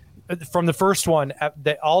at from the first one.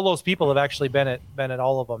 That all those people have actually been at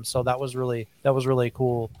all of them. So that was really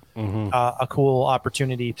cool. A cool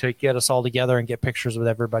opportunity to get us all together and get pictures with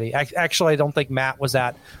everybody. Actually, I don't think Matt was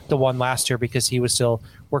at the one last year because he was still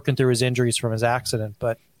working through his injuries from his accident.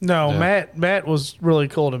 But No, Yeah. Matt was really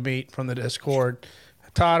cool to meet from the Discord.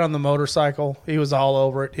 Todd on the motorcycle, he was all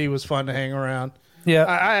over it. He was fun to hang around. Yeah.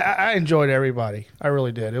 I enjoyed everybody. I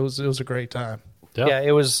really did. It was a great time. Yep. Yeah,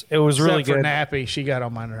 it was really Except for good. Nappy, she got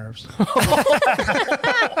on my nerves.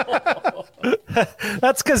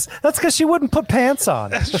 That's because she wouldn't put pants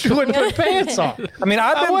on. She wouldn't put pants on. I mean,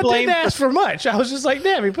 I've I been didn't blamed. ask for much. I was just like,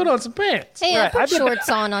 Nappy, put on some pants. Hey, I Right, put I've been- shorts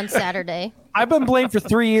on Saturday. I've been blamed for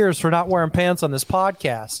 3 years for not wearing pants on this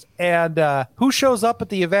podcast. And who shows up at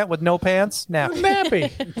the event with no pants?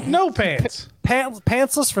 Nappy, no pants.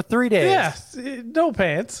 Pantsless for 3 days. Yeah, no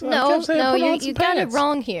pants. I No, kept saying, no, put on you some got it pants.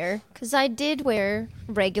 wrong here. Because I did wear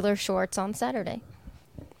regular shorts on Saturday.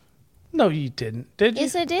 No, you didn't. Did you?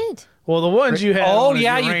 Yes, I did. Well, the ones you had Oh, on at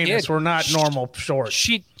yeah, you Uranus did. were not normal shorts.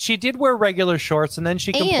 She did wear regular shorts, and then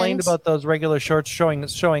she complained And- about those regular shorts showing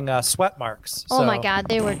sweat marks. Oh So- my God,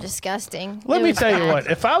 they were disgusting. Let It me was tell you bad.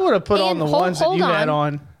 what. If I would have put on And the hold- ones that hold you had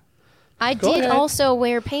on. on, I Go did ahead. also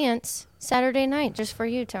wear pants Saturday night just for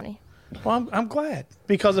you, Tony. well, I'm glad.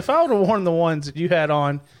 Because if I would have worn the ones that you had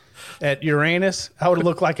on at Uranus, I would have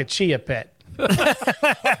looked like a chia pet.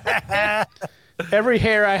 Every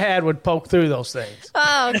hair I had would poke through those things.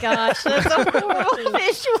 Oh gosh, that's a horrible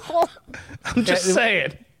visual. I'm just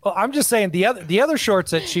saying. Well, I'm just saying the other shorts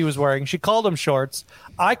that she was wearing, she called them shorts.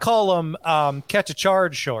 I call them catch a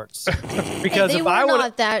charge shorts because They if were I would,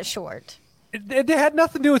 not that short. it had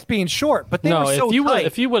nothing to do with being short, but they No, were so tight.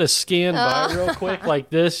 if you would have scanned by real quick like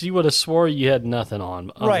this, you would have swore you had nothing on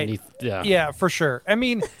Right. underneath. Yeah. Yeah, for sure. I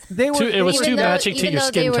mean, they were. It was Even too though- matching to even your though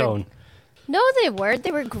skin they were- tone. No, they weren't.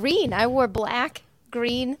 They were green. I wore black,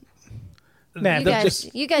 green. Nah, You they're guys,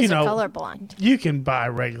 just- you guys know, are colorblind. You can buy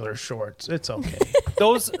regular shorts. It's okay.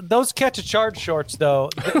 those catch a charge shorts though.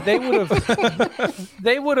 They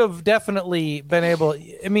would have definitely been able.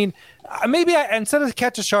 I mean, maybe instead of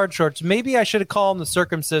catch a charge shorts, maybe I should have called them the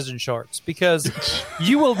circumcision shorts because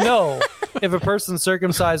you will know if a person's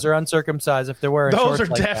circumcised or uncircumcised if they're wearing Those shorts are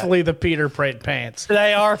like that. definitely the Peter Print pants.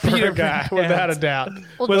 They are For Peter a guy, Pan without a pants. doubt.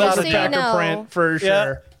 Well, Without just a so you pecker know, print, for Yeah.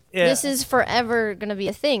 sure. Yeah. This is forever going to be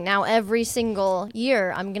a thing. Now, every single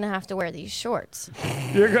year, I'm going to have to wear these shorts.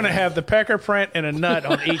 You're going to have the pecker print and a nut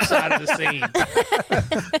on each side of the seam.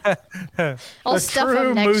 I'll A stuff true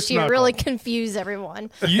them next moose year, knuckle. really confuse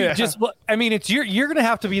everyone. You just, I mean, it's you're going to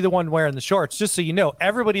have to be the one wearing the shorts, just so you know.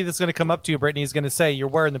 Everybody that's going to come up to you, Brittany, is going to say you're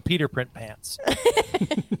wearing the Peter print pants.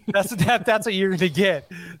 that's what you're going to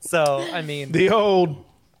get. So, I mean, The old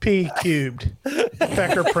P cubed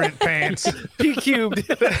pecker print pants. P cubed.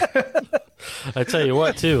 I tell you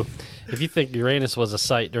what, too. If you think Uranus was a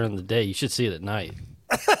sight during the day, you should see it at night.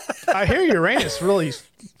 I hear Uranus really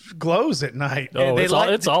glows at night. Oh, they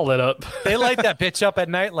it's all lit up. They light that bitch up at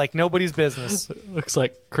night like nobody's business. Looks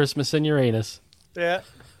like Christmas in Uranus. Yeah.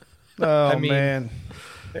 Oh, mean- man.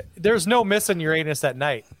 There's no missing Uranus at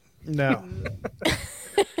night. No.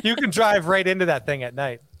 You can drive right into that thing at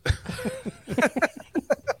night.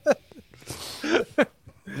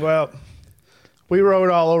 Well, we rode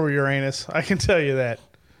all over Uranus. I can tell you that.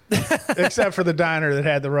 Except for the diner that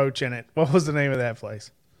had the roach in it. What was the name of that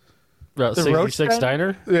place? Route The Roach 66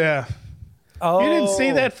 Diner? Diner? Yeah. Oh, You didn't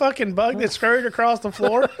see that fucking bug that scurried across the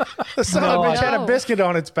floor? The son of a bitch had a No. biscuit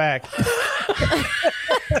on its back.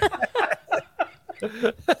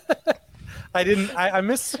 I didn't. I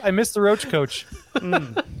missed the roach coach.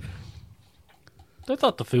 I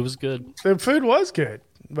thought the food was good. The food was good,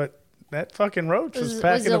 but that fucking roach was, Was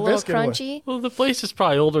packing it a a little biscuit away. crunchy? Well, the place is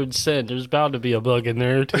probably older than sin. There's bound to be a bug in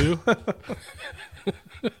there, too.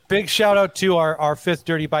 Big shout out to our fifth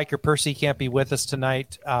dirty biker. Percy can't be with us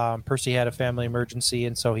tonight. Percy had a family emergency,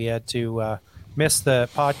 and so he had to miss the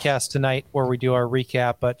podcast tonight where we do our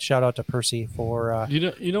recap. But shout out to Percy for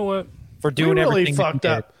You know what? doing We really everything that he fucked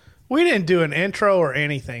did. up. We didn't do an intro or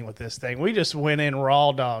anything with this thing. We just went in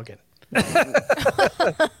raw dogging.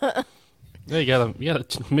 Yeah, you gotta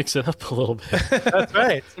mix it up a little bit. That's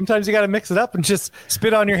right. Sometimes you got to mix it up and just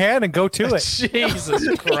spit on your hand and go to it.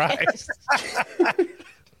 Jesus Christ.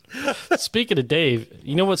 Speaking of Dave,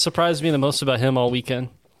 you know what surprised me the most about him all weekend?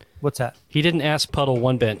 What's that? He didn't ask Puddle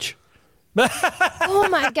one bench. Oh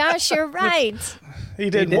my gosh, you're right. He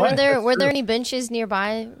did did. what? Were there any benches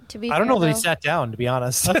nearby? To be I don't know that fair, he though? sat down. To be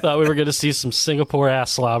honest, I thought we were going to see some Singapore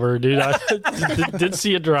ass slobber, dude. I did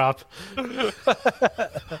see a drop.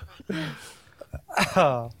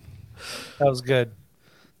 that was good.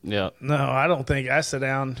 Yeah. No, I don't think I sit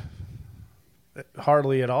down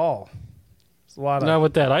hardly at all. It's a lot of. Not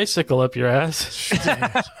with that icicle up your ass.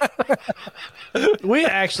 We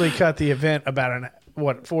actually cut the event about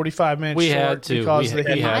 45 minutes We short had to. because We of the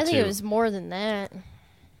had- heat. we I had think to. it was more than that.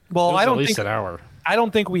 Well, It was I at don't least think an hour.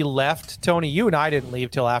 we left. Tony, you and I didn't leave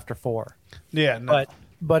till after 4. Yeah, no.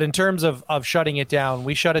 But in terms of shutting it down,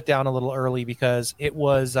 we shut it down a little early because it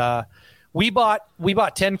was We bought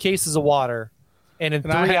 10 cases of water, and in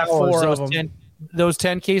And I 3 had hours, 4 of them. those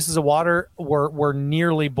 10 cases of water were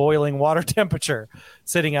nearly boiling water temperature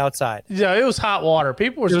sitting outside. Yeah, it was hot water.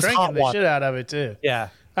 People were It was drinking hot the water. shit out of it too. Yeah,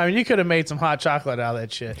 I mean, you could have made some hot chocolate out of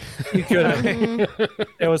that shit. you could have.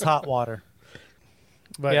 It was hot water.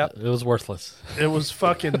 But Yep. It was worthless. it was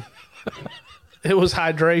fucking. It was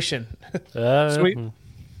hydration. So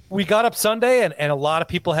we got up Sunday, and a lot of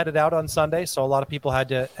people headed out on Sunday. So a lot of people had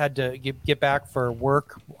to get back for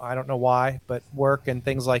work. I don't know why, but work and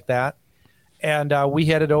things like that. And we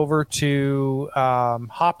headed over to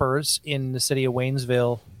Hoppers in the city of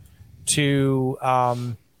Waynesville to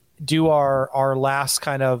do our last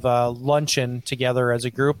kind of luncheon together as a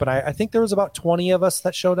group. And I think there was about 20 of us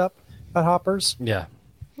that showed up at Hoppers Yeah.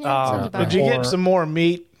 Yeah, sounds about Did you right. get some more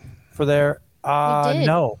meat? for their. We did.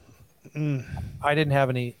 No, I didn't have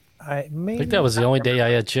any. I I think that was the only day I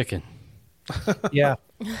had chicken. yeah.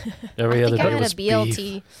 Every I other think I day had a was BLT.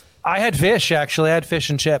 beef. I had fish actually. I had fish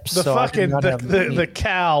and chips. The so I did fucking not have meat. the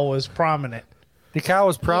cow was prominent. The cow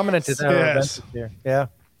was prominent Yes. at our event Yes. this year. Yeah.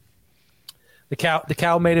 The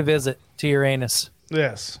cow made a visit to Uranus.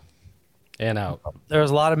 Yes. And out. There was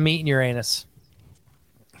a lot of meat in Uranus.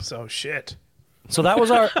 So shit. So that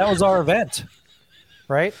was our event.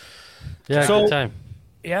 Right? Yeah, So- good time.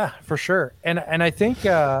 Yeah, for sure. And I think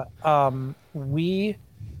we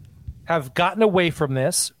have gotten away from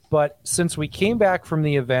this, but since we came back from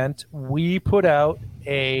the event, we put out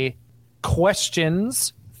a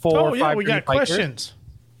questions for Oh yeah, 5 we got Bikers questions.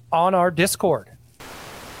 on our Discord.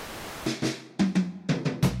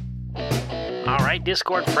 All right,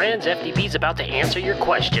 Discord friends, FDB's about to answer your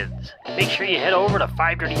questions. Make sure you head over to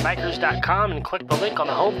 5dirtybikers.com and click the link on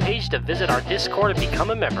the homepage to visit our Discord and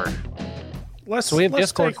become a member. Let's we have let's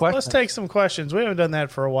Discord take, questions. Let's take some questions. We haven't done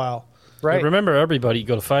that for a while. Right. But remember, everybody,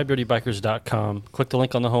 go to 5dirtybikers.com, click the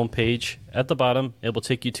link on the homepage. At the bottom, it will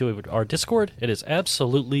take you to our Discord. It is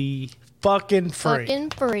absolutely Fucking free.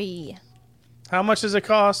 Fucking free. How much does it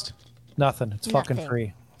cost? Nothing. It's fucking Nothing.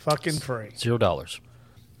 free. Fucking free. $0.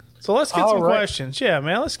 So let's get All some right. questions. Yeah,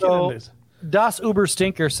 man. Let's get So- into this. Das Uber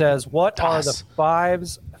Stinker says, "What are the Das.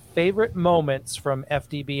 5's favorite moments from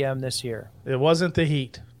FDBM this year?" It wasn't the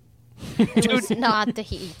heat. It was not the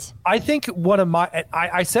heat. I think one of my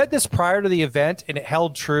I said this prior to the event and it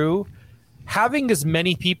held true. Having as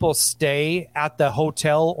many people stay at the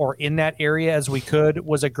hotel or in that area as we could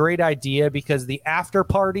was a great idea because the after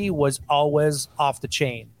party was always off the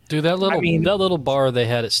chain. Dude, that mean- little bar they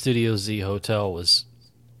had at Studio Z Hotel was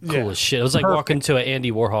cool Yeah. as shit. It was like Perfect. walking to an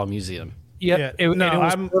Andy Warhol museum. Yep. Yeah. and it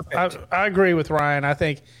was perfect. I agree with Ryan. I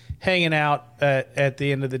think hanging out at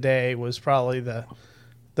the end of the day was probably the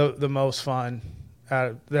most fun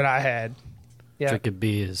that I had. Yeah. Drinking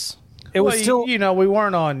beers. It was Well, still you know, we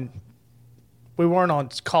weren't on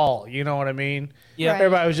call. You know what I mean? Yeah. Right.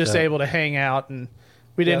 Everybody was just Yeah. able to hang out, and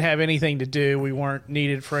we didn't Yep. have anything to do. We weren't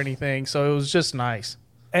needed for anything, so it was just nice.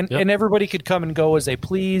 and Yep. and everybody could come and go as they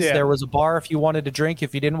please. Yeah. There was a bar if you wanted to drink.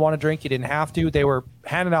 If you didn't want to drink, you didn't have to. They were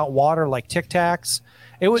handing out water like Tic Tacs.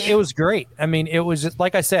 It was great. I mean, it was just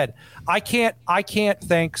like I said. I can't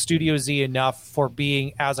thank Studio Z enough for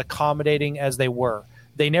being as accommodating as they were.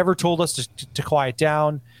 They never told us to quiet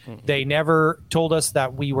down. They never told us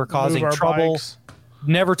that we were causing Move our trouble. bikes.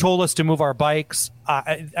 Never told us to move our bikes.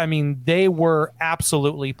 I mean, they were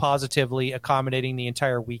absolutely, positively accommodating the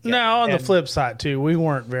entire weekend. Now, on the And- flip side too, we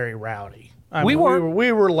weren't very rowdy. I We mean, weren't.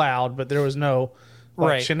 we were loud, but there was no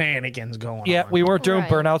Right. shenanigans going Yeah, on. we weren't doing Right.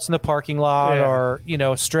 burnouts in the parking lot Yeah.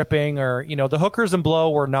 or stripping or the hookers and blow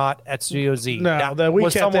were not at Studio Z. No, that we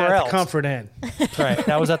was kept that somewhere at else. the Comfort Inn. Right,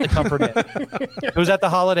 that was at the Comfort Inn. It was at the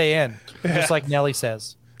Holiday Inn, just like Nelly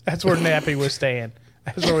says. That's where Nappy was staying.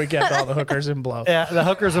 That's where we kept all the hookers and blow. Yeah, the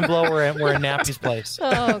hookers and blow were in Nappy's place.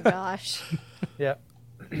 Oh gosh. Yeah,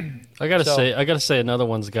 I gotta So- say, another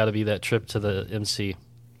one's got to be that trip to the MC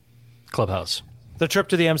Clubhouse. the trip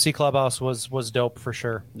to the MC Clubhouse was dope for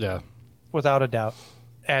sure, Yeah, without a doubt.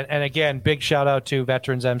 And again, big shout out to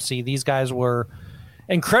Veterans MC. These guys were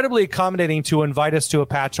incredibly accommodating to invite us to a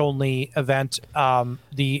patch only event.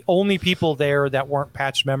 The only people there that weren't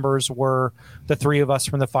patch members were the 3 of us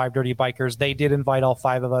from the 5 Dirty Bikers. They did invite all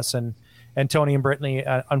 5 of us, and Tony and Brittany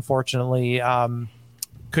unfortunately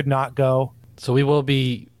could not go. so we will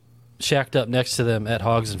be shacked up next to them at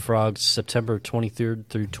Hogs and Frogs September 23rd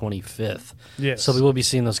through 25th. Yes. So we will be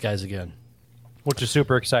seeing those guys again. Which is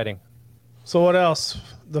super exciting. So what else?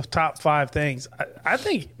 The top 5 things. I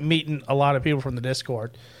think meeting a lot of people from the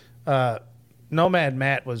Discord. Nomad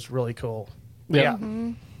Matt was really cool. Yeah.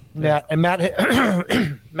 Matt and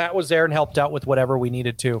Matt was there and helped out with whatever we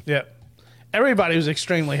needed to. Yep. Everybody was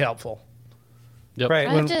extremely helpful. Yep. Right.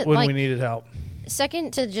 I when, have to, when like, we needed help.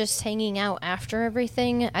 second to just hanging out after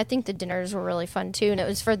everything, I think the dinners were really fun too, and it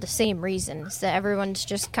was for the same reasons that everyone's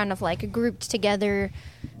just kind of like grouped together.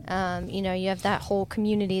 You have that whole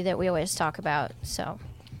community that we always talk about. So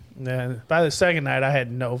And by the second night, I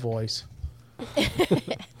had no voice.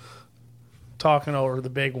 Talking over the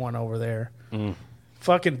big one over there.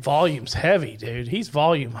 Fucking volume's heavy, dude. He's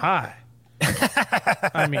volume high.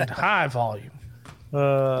 I mean, high volume.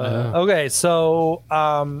 Okay, so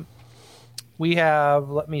we have,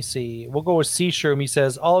 let me see. We'll go with C-Shroom. He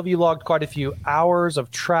says, all of you logged quite a few hours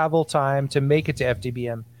of travel time to make it to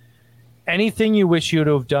FDBM. Anything you wish you would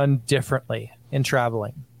have done differently in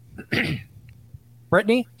traveling?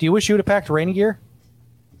 Brittany, do you wish you would have packed rain gear?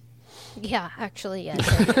 yeah, actually, yes.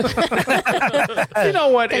 You know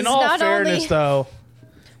what? In 'Cause all not fairness, only- though,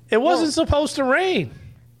 it wasn't supposed to rain.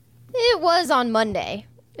 It was on Monday.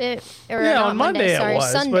 On Monday sorry, it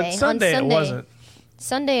was, Sunday. but Sunday on it wasn't.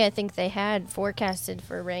 Sunday, I think they had forecasted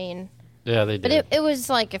for rain. Yeah, they did. But it was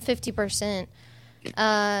like a 50%.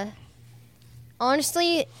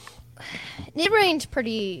 Honestly, it rained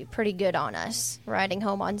pretty good on us riding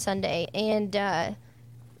home on Sunday, and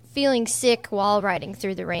feeling sick while riding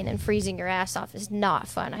through the rain and freezing your ass off is not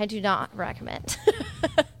fun. I do not recommend.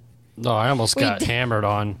 No, I almost We got did- hammered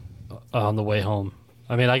on the way home.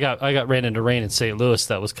 I mean, I got ran into rain in St. Louis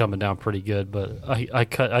that was coming down pretty good, but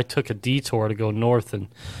I took a detour to go north, and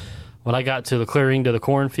when I got to the clearing to the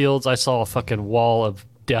cornfields, I saw a fucking wall of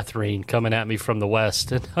death rain coming at me from the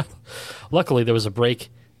west. And luckily, there was a break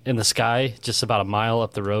in the sky just about a mile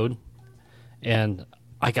up the road, and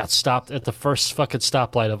I got stopped at the first fucking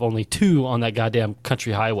stoplight of only 2 on that goddamn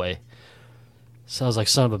country highway. So I was like,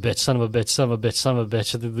 son of a bitch, son of a bitch, son of a bitch, son of a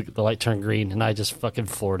bitch. And then the light turned green, and I just fucking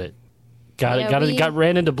floored it. Got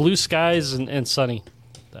ran into blue skies and sunny.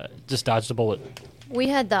 Just dodged a bullet. We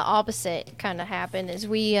had the opposite kind of happen. Is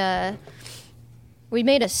we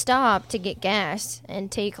made a stop to get gas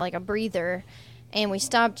and take like a breather, and we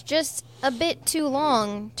stopped just a bit too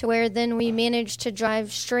long to where then we managed to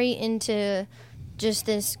drive straight into just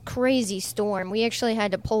this crazy storm. We actually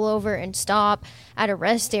had to pull over and stop at a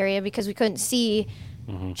rest area because we couldn't see.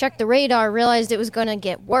 Check the radar, realized it was going to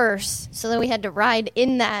get worse, so then we had to ride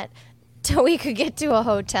in that till we could get to a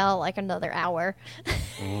hotel like another hour.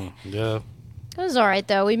 Yeah. It was all right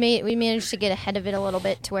though. We managed to get ahead of it a little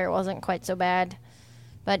bit to where it wasn't quite so bad.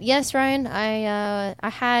 But yes, Ryan, I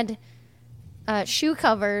had shoe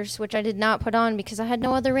covers which I did not put on because I had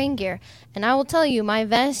no other rain gear. And I will tell you, my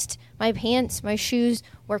vest, my pants, my shoes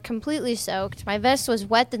were completely soaked. My vest was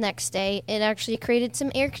wet the next day. It actually created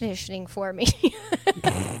some air conditioning for me.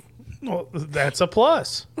 Well, that's a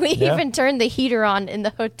plus. We even turned the heater on in the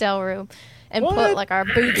hotel room and What? put like our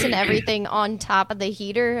boots and everything on top of the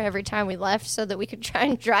heater every time we left so that we could try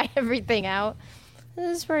and dry everything out. It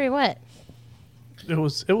was pretty wet. It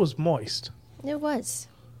was moist. It was.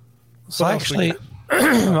 So I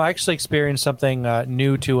actually experienced something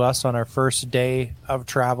new to us on our first day of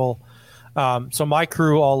travel. So my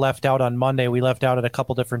crew all left out on Monday. We left out at a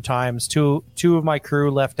couple different times. Two of my crew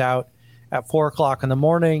left out at 4:00 in the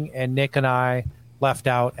morning, and Nick and I left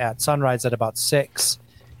out at sunrise at about 6.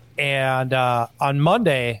 And on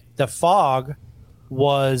Monday, the fog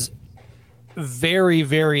was very,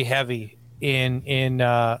 very heavy in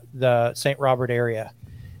the St. Robert area.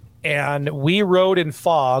 And we rode in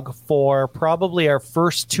fog for probably our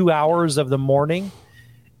first 2 hours of the morning.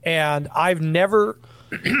 And I've never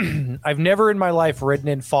in my life ridden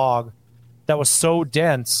in fog that was so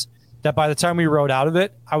dense that by the time we rode out of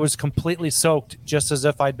it, I was completely soaked, just as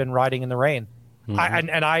if I'd been riding in the rain.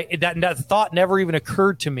 That thought never even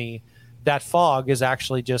occurred to me. That fog is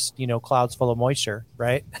actually just clouds full of moisture,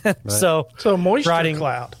 right? So So a moisture riding-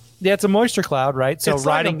 cloud. yeah, it's a moisture cloud, right? So It's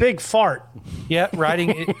riding, like a big fart.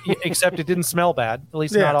 riding, except it didn't smell bad. At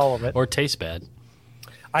least Yeah. not all of it. Or taste bad.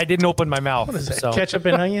 I didn't open my mouth. What is that? So Ketchup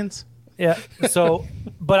and onions? yeah. So,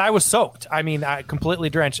 but I was soaked. I mean, I completely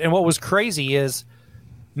drenched. And what was crazy is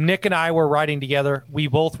Nick and I were riding together. We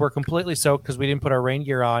both were completely soaked because we didn't put our rain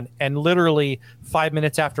gear on. And literally 5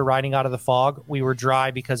 minutes after riding out of the fog, we were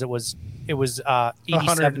dry because it was 87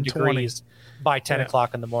 120. degrees by 10 Yeah.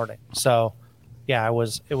 o'clock in the morning. So, yeah, it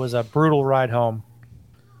was a brutal ride home.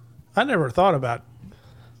 I never thought about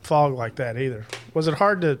fog like that either. Was it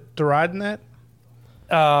hard to ride in that?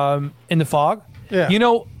 In the fog. Yeah.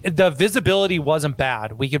 The visibility wasn't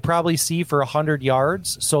bad. We could probably see for 100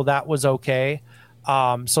 yards, so that was okay.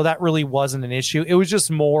 So that really wasn't an issue. It was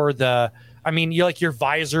just more your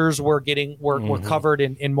visors were covered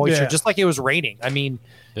in moisture, Yeah. just like it was raining. I mean,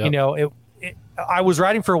 Yep. I was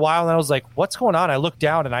riding for a while and I was like, what's going on? I looked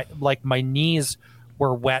down and my knees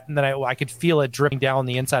were wet, and then I could feel it dripping down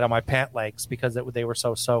the inside of my pant legs because they were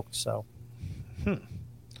so soaked. So,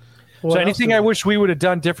 What so else anything did I we- wish we would have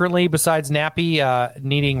done differently besides Nappy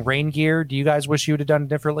needing rain gear? Do you guys wish you would have done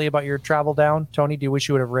differently about your travel down? Tony, do you wish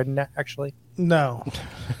you would have ridden that actually? No,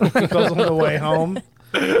 because on the way home,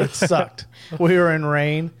 it sucked. We were in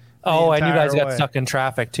rain. Oh, and you guys got way. stuck in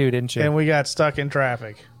traffic too, didn't you? And we got stuck in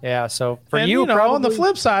traffic. Yeah. So for And, you, know, probably on the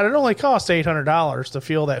flip side, it only cost $800 to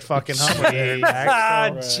fuel that fucking Hummer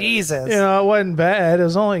back. So, Jesus. you know, it wasn't bad. It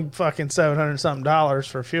was only fucking $700 something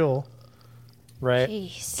for fuel. Right.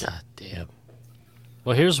 Jeez. God damn.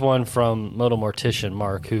 Well, here's one from Moto Mortician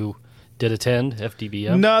Mark, who did attend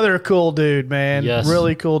FDBM. Another cool dude, man. Yes.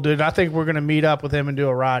 Really cool dude. I think we're going to meet up with him and do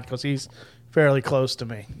a ride because he's fairly close to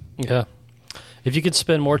me. Yeah. If you could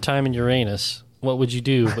spend more time in Uranus, what would you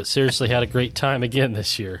do? But seriously, had a great time again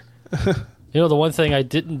this year. You know, the one thing I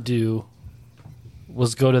didn't do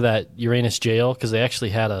was go to that Uranus jail because they actually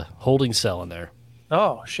had a holding cell in there.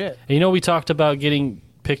 Oh shit. And you know, we talked about getting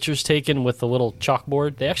pictures taken with the little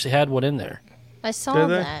chalkboard. They actually had one in there. I saw Did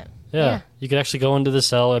they? that. Yeah, you could actually go into the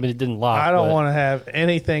cell. I mean, it didn't lock. I don't but- want to have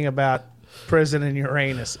anything about prison and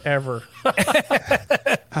Uranus ever.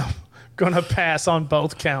 I'm going to pass on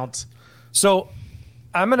both counts. So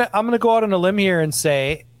I'm gonna go out on a limb here and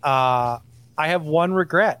say I have one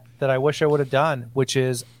regret that I wish I would have done, which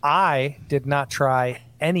is I did not try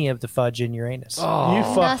any of the fudge in Uranus. You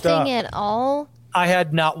fucked up. Nothing at all. I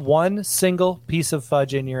had not one single piece of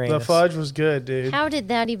fudge in Uranus. The fudge was good, dude. How did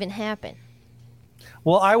that even happen?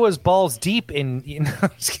 Well, I was balls deep in. You know, I'm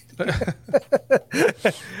just kidding.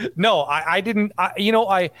 No, I didn't.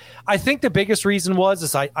 I think the biggest reason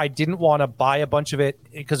is I didn't want to buy a bunch of it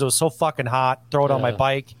because it was so fucking hot. Throw it on my Yeah.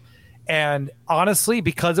 bike, and honestly,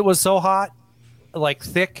 because it was so hot, like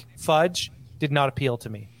thick fudge did not appeal to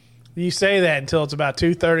me. You say that until it's about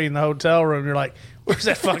 2:30 in the hotel room. You're like, "Where's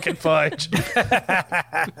that fucking fudge?"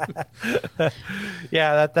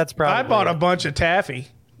 Yeah, that's probably. I bought a it. bunch of taffy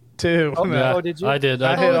too. Oh, Yeah, oh, did you? I did.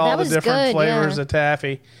 I I hit Oh, all that the was different good, flavors yeah. of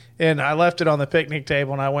taffy, and I left it on the picnic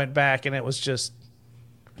table. And I went back, and it was just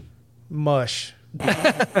mush.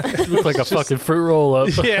 looked like a fucking fruit roll up.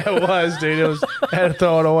 Yeah, it was, dude. It was. I had to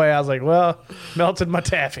throw it away. I was like, "Well, melted my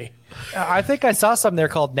taffy." I think I saw something there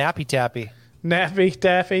called Nappy Tappy. Nappy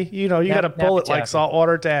taffy. You know, you got to pull it Nappy like taffy.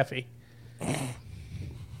 saltwater taffy.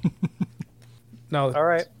 No. All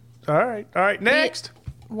right. All right. Next.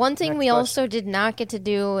 One thing Next we question. also did not get to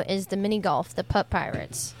do is the mini golf, the Putt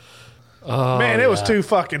Pirates. Oh, Man, it was yeah. too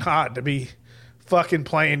fucking hot to be fucking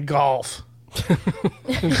playing golf.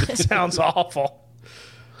 It sounds awful.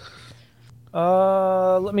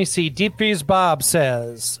 Let me see. Deep Freeze Bob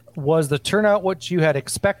says, "Was the turnout what you had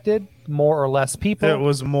expected? More or less people?" It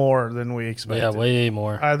was more than we expected. Yeah, way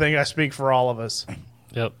more. I think I speak for all of us.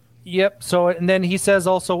 Yep. Yep. So, and then he says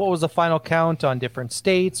also, what was the final count on different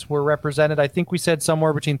states were represented? I think we said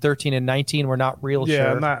somewhere between 13 and 19. We're not real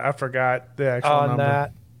Yeah, sure I forgot the actual on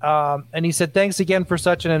number. that. And he said, thanks again for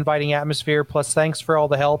such an inviting atmosphere. Plus, thanks for all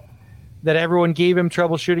the help that everyone gave him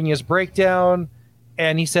troubleshooting his breakdown.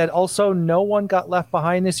 And he said, also, no one got left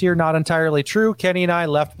behind this year. Not entirely true. Kenny and I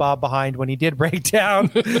left Bob behind when he did break down.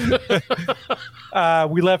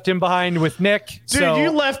 We left him behind with Nick. Dude, so you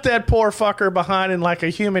left that poor fucker behind in like a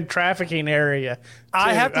human trafficking area.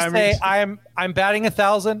 I too. have to say, I'm batting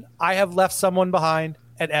 1,000. I have left someone behind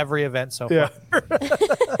at every event so Yeah. far.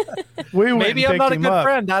 We went Maybe and I'm not a picked good him up.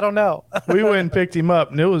 friend. I don't know. We went and picked him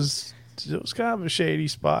up, and it was kind of a shady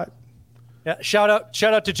spot. Yeah, shout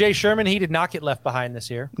out to Jay Sherman. He did not get left behind this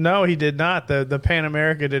year. No, he did not. The Pan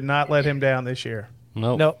America did not let him down this year.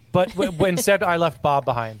 Nope. No, but instead I left Bob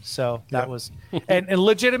behind. So that Yep. was, and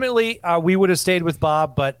legitimately we would have stayed with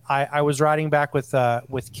Bob, but I was riding back with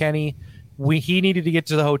Kenny. He needed to get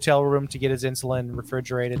to the hotel room to get his insulin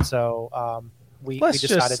refrigerated. So we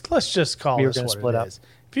decided. Let's just call we were this gonna what split it up. is.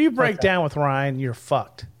 If you break Okay. down with Ryan, you're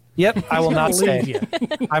fucked. Yep, I will not I'll stay. leave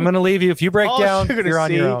you. I'm going to leave you. If you break All down, you're gonna you're on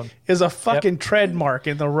see your own. is a fucking tread mark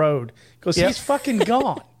in the road because Yep. he's fucking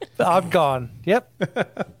gone. I'm gone. Yep.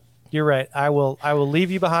 You're right. I will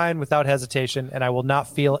leave you behind without hesitation, and I will not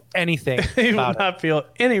feel anything He will about it. not feel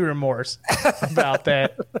any remorse about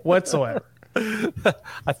that whatsoever.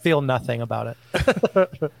 I feel nothing about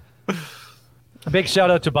it. A big shout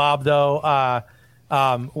out to Bob, though.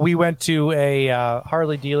 We went to a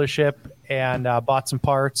Harley dealership and bought some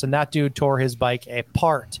parts, and that dude tore his bike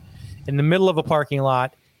apart in the middle of a parking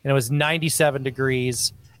lot, and it was 97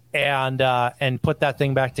 degrees, and put that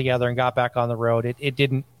thing back together and got back on the road.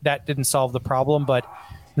 That didn't solve the problem, but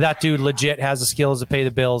that dude legit has the skills to pay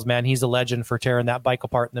the bills, man. He's a legend for tearing that bike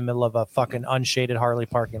apart in the middle of a fucking unshaded Harley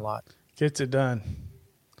parking lot. Gets it done.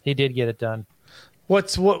 He did get it done.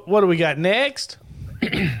 What do we got next?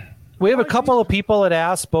 We have a couple of people that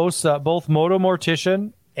asked both Moto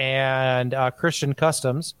Mortician and Christian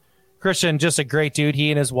Customs. Christian, just a great dude. He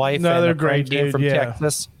and his wife. Another and a friend great came dude, from yeah.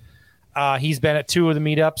 Texas. He's been at 2 of the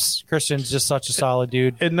meetups. Christian's just such a solid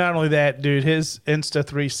dude. And not only that, dude, his Insta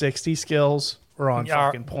 360 skills are on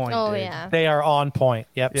fucking point. Oh, dude. yeah. They are on point.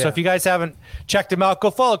 Yep. Yeah. So if you guys haven't checked him out, go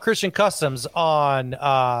follow Christian Customs on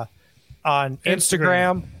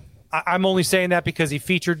Instagram. I'm only saying that because he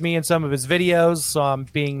featured me in some of his videos, so I'm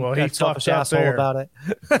being he a selfish fucked up asshole there. about it.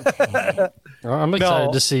 I'm excited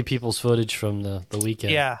No. to see people's footage from the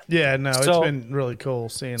weekend. Yeah. Yeah, no, it's So- been really cool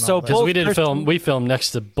seeing so all that. Because Both we didn't Christian- film. We filmed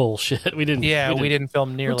next to bullshit. We didn't. Yeah, we didn't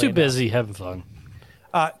film nearly We're too enough. busy having fun.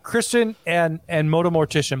 Christian and Moto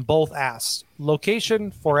Mortician both asked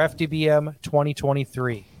location for FDBM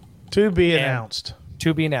 2023 To be And- announced.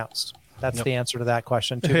 to be announced. That's the answer to that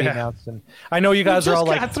question. To be Yeah. announced. And I know you guys We are just all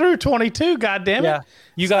got like, through 22, goddammit. yeah,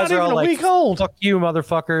 you It's guys not are all even a like, week old. fuck you,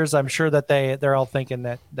 motherfuckers. I'm sure that they're all thinking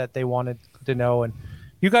that they wanted to know, and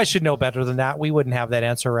you guys should know better than that. We wouldn't have that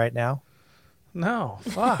answer right now. No,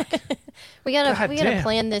 fuck. We gotta Goddamn.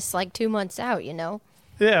 plan this like 2 months out, you know.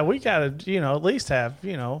 Yeah, we got to, at least have,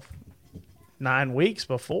 9 weeks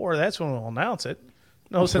before. That's when we'll announce it.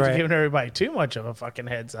 No sense Right. of giving everybody too much of a fucking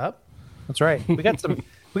heads up. That's right. We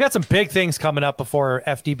got some big things coming up before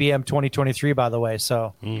FDBM 2023, by the way.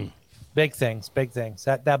 So big things.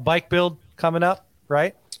 That bike build coming up,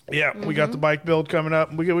 right? Yeah, we got the bike build coming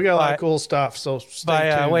up. We got a lot By- of cool stuff, so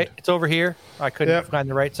stay tuned. Wait, it's over here. I couldn't Yep. find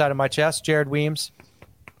the right side of my chest. Jared Weems.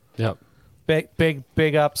 Yep.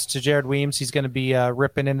 Big ups to Jared Weems. He's going to be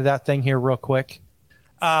ripping into that thing here real quick.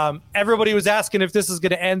 Everybody was asking if this is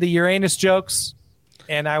going to end the Uranus jokes,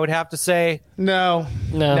 and I would have to say No,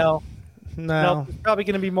 No. no. There's probably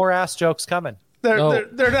going to be more ass jokes coming. they're No.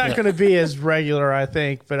 they're not going to be as regular, I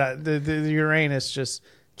think. But the Uranus just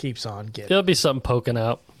keeps on getting. There'll be something poking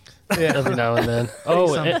out Yeah. every now and then.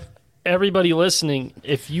 Oh, Something. everybody listening,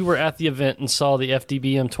 if you were at the event and saw the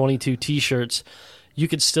FDBM 22 T-shirts, you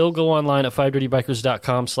could still go online at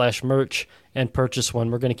 5dirtybikers.com/merch and purchase one.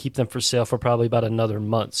 We're going to keep them for sale for probably about another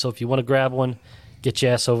month. So if you want to grab one, get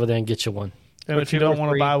your ass over there and get you one. And if you don't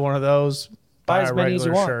want to buy one of those, buy as a many as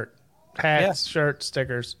you regular want. shirt, hats, shirts,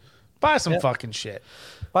 stickers. Buy some fucking shit.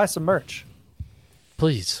 Buy some merch.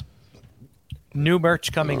 Please. New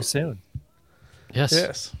merch coming soon. Yes.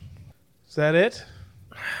 Yes. Is that it?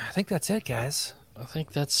 I think that's it, guys. I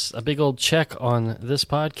think that's a big old check on this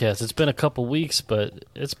podcast. It's been a couple weeks, but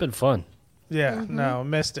it's been fun. Yeah. No,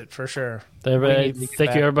 missed it for sure. Everybody, need to get thank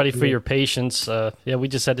back you, everybody, to for it. your patience. We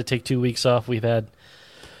just had to take 2 weeks off. We've had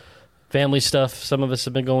family stuff. Some of us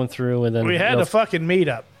have been going through, and then We had a fucking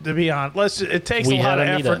meetup, to be honest. It takes We a lot had of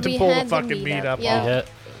a effort meetup. to We pull the had the fucking meetup, meetup yeah.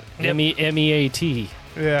 off. MEAT.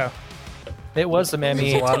 Yeah. It was some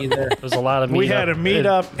MEAT there. There's a lot of meetup. We had a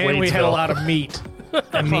meetup and we had a Waitsville. lot of meat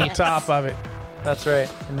on top of it. That's right.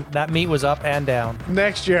 And that meat was up and down.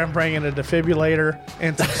 Next year, I'm bringing a defibrillator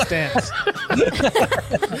and some stents.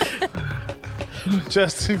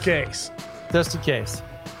 Just in case. Just in case.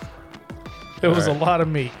 It was a lot of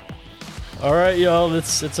meat. All right, y'all.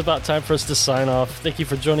 It's about time for us to sign off. Thank you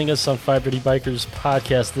for joining us on 5 Dirty Bikers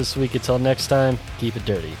podcast this week. Until next time, keep it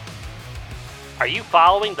dirty. Are you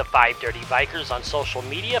following the 5 Dirty Bikers on social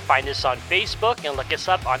media? Find us on Facebook and look us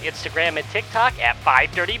up on Instagram and TikTok at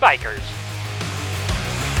 5 Dirty Bikers.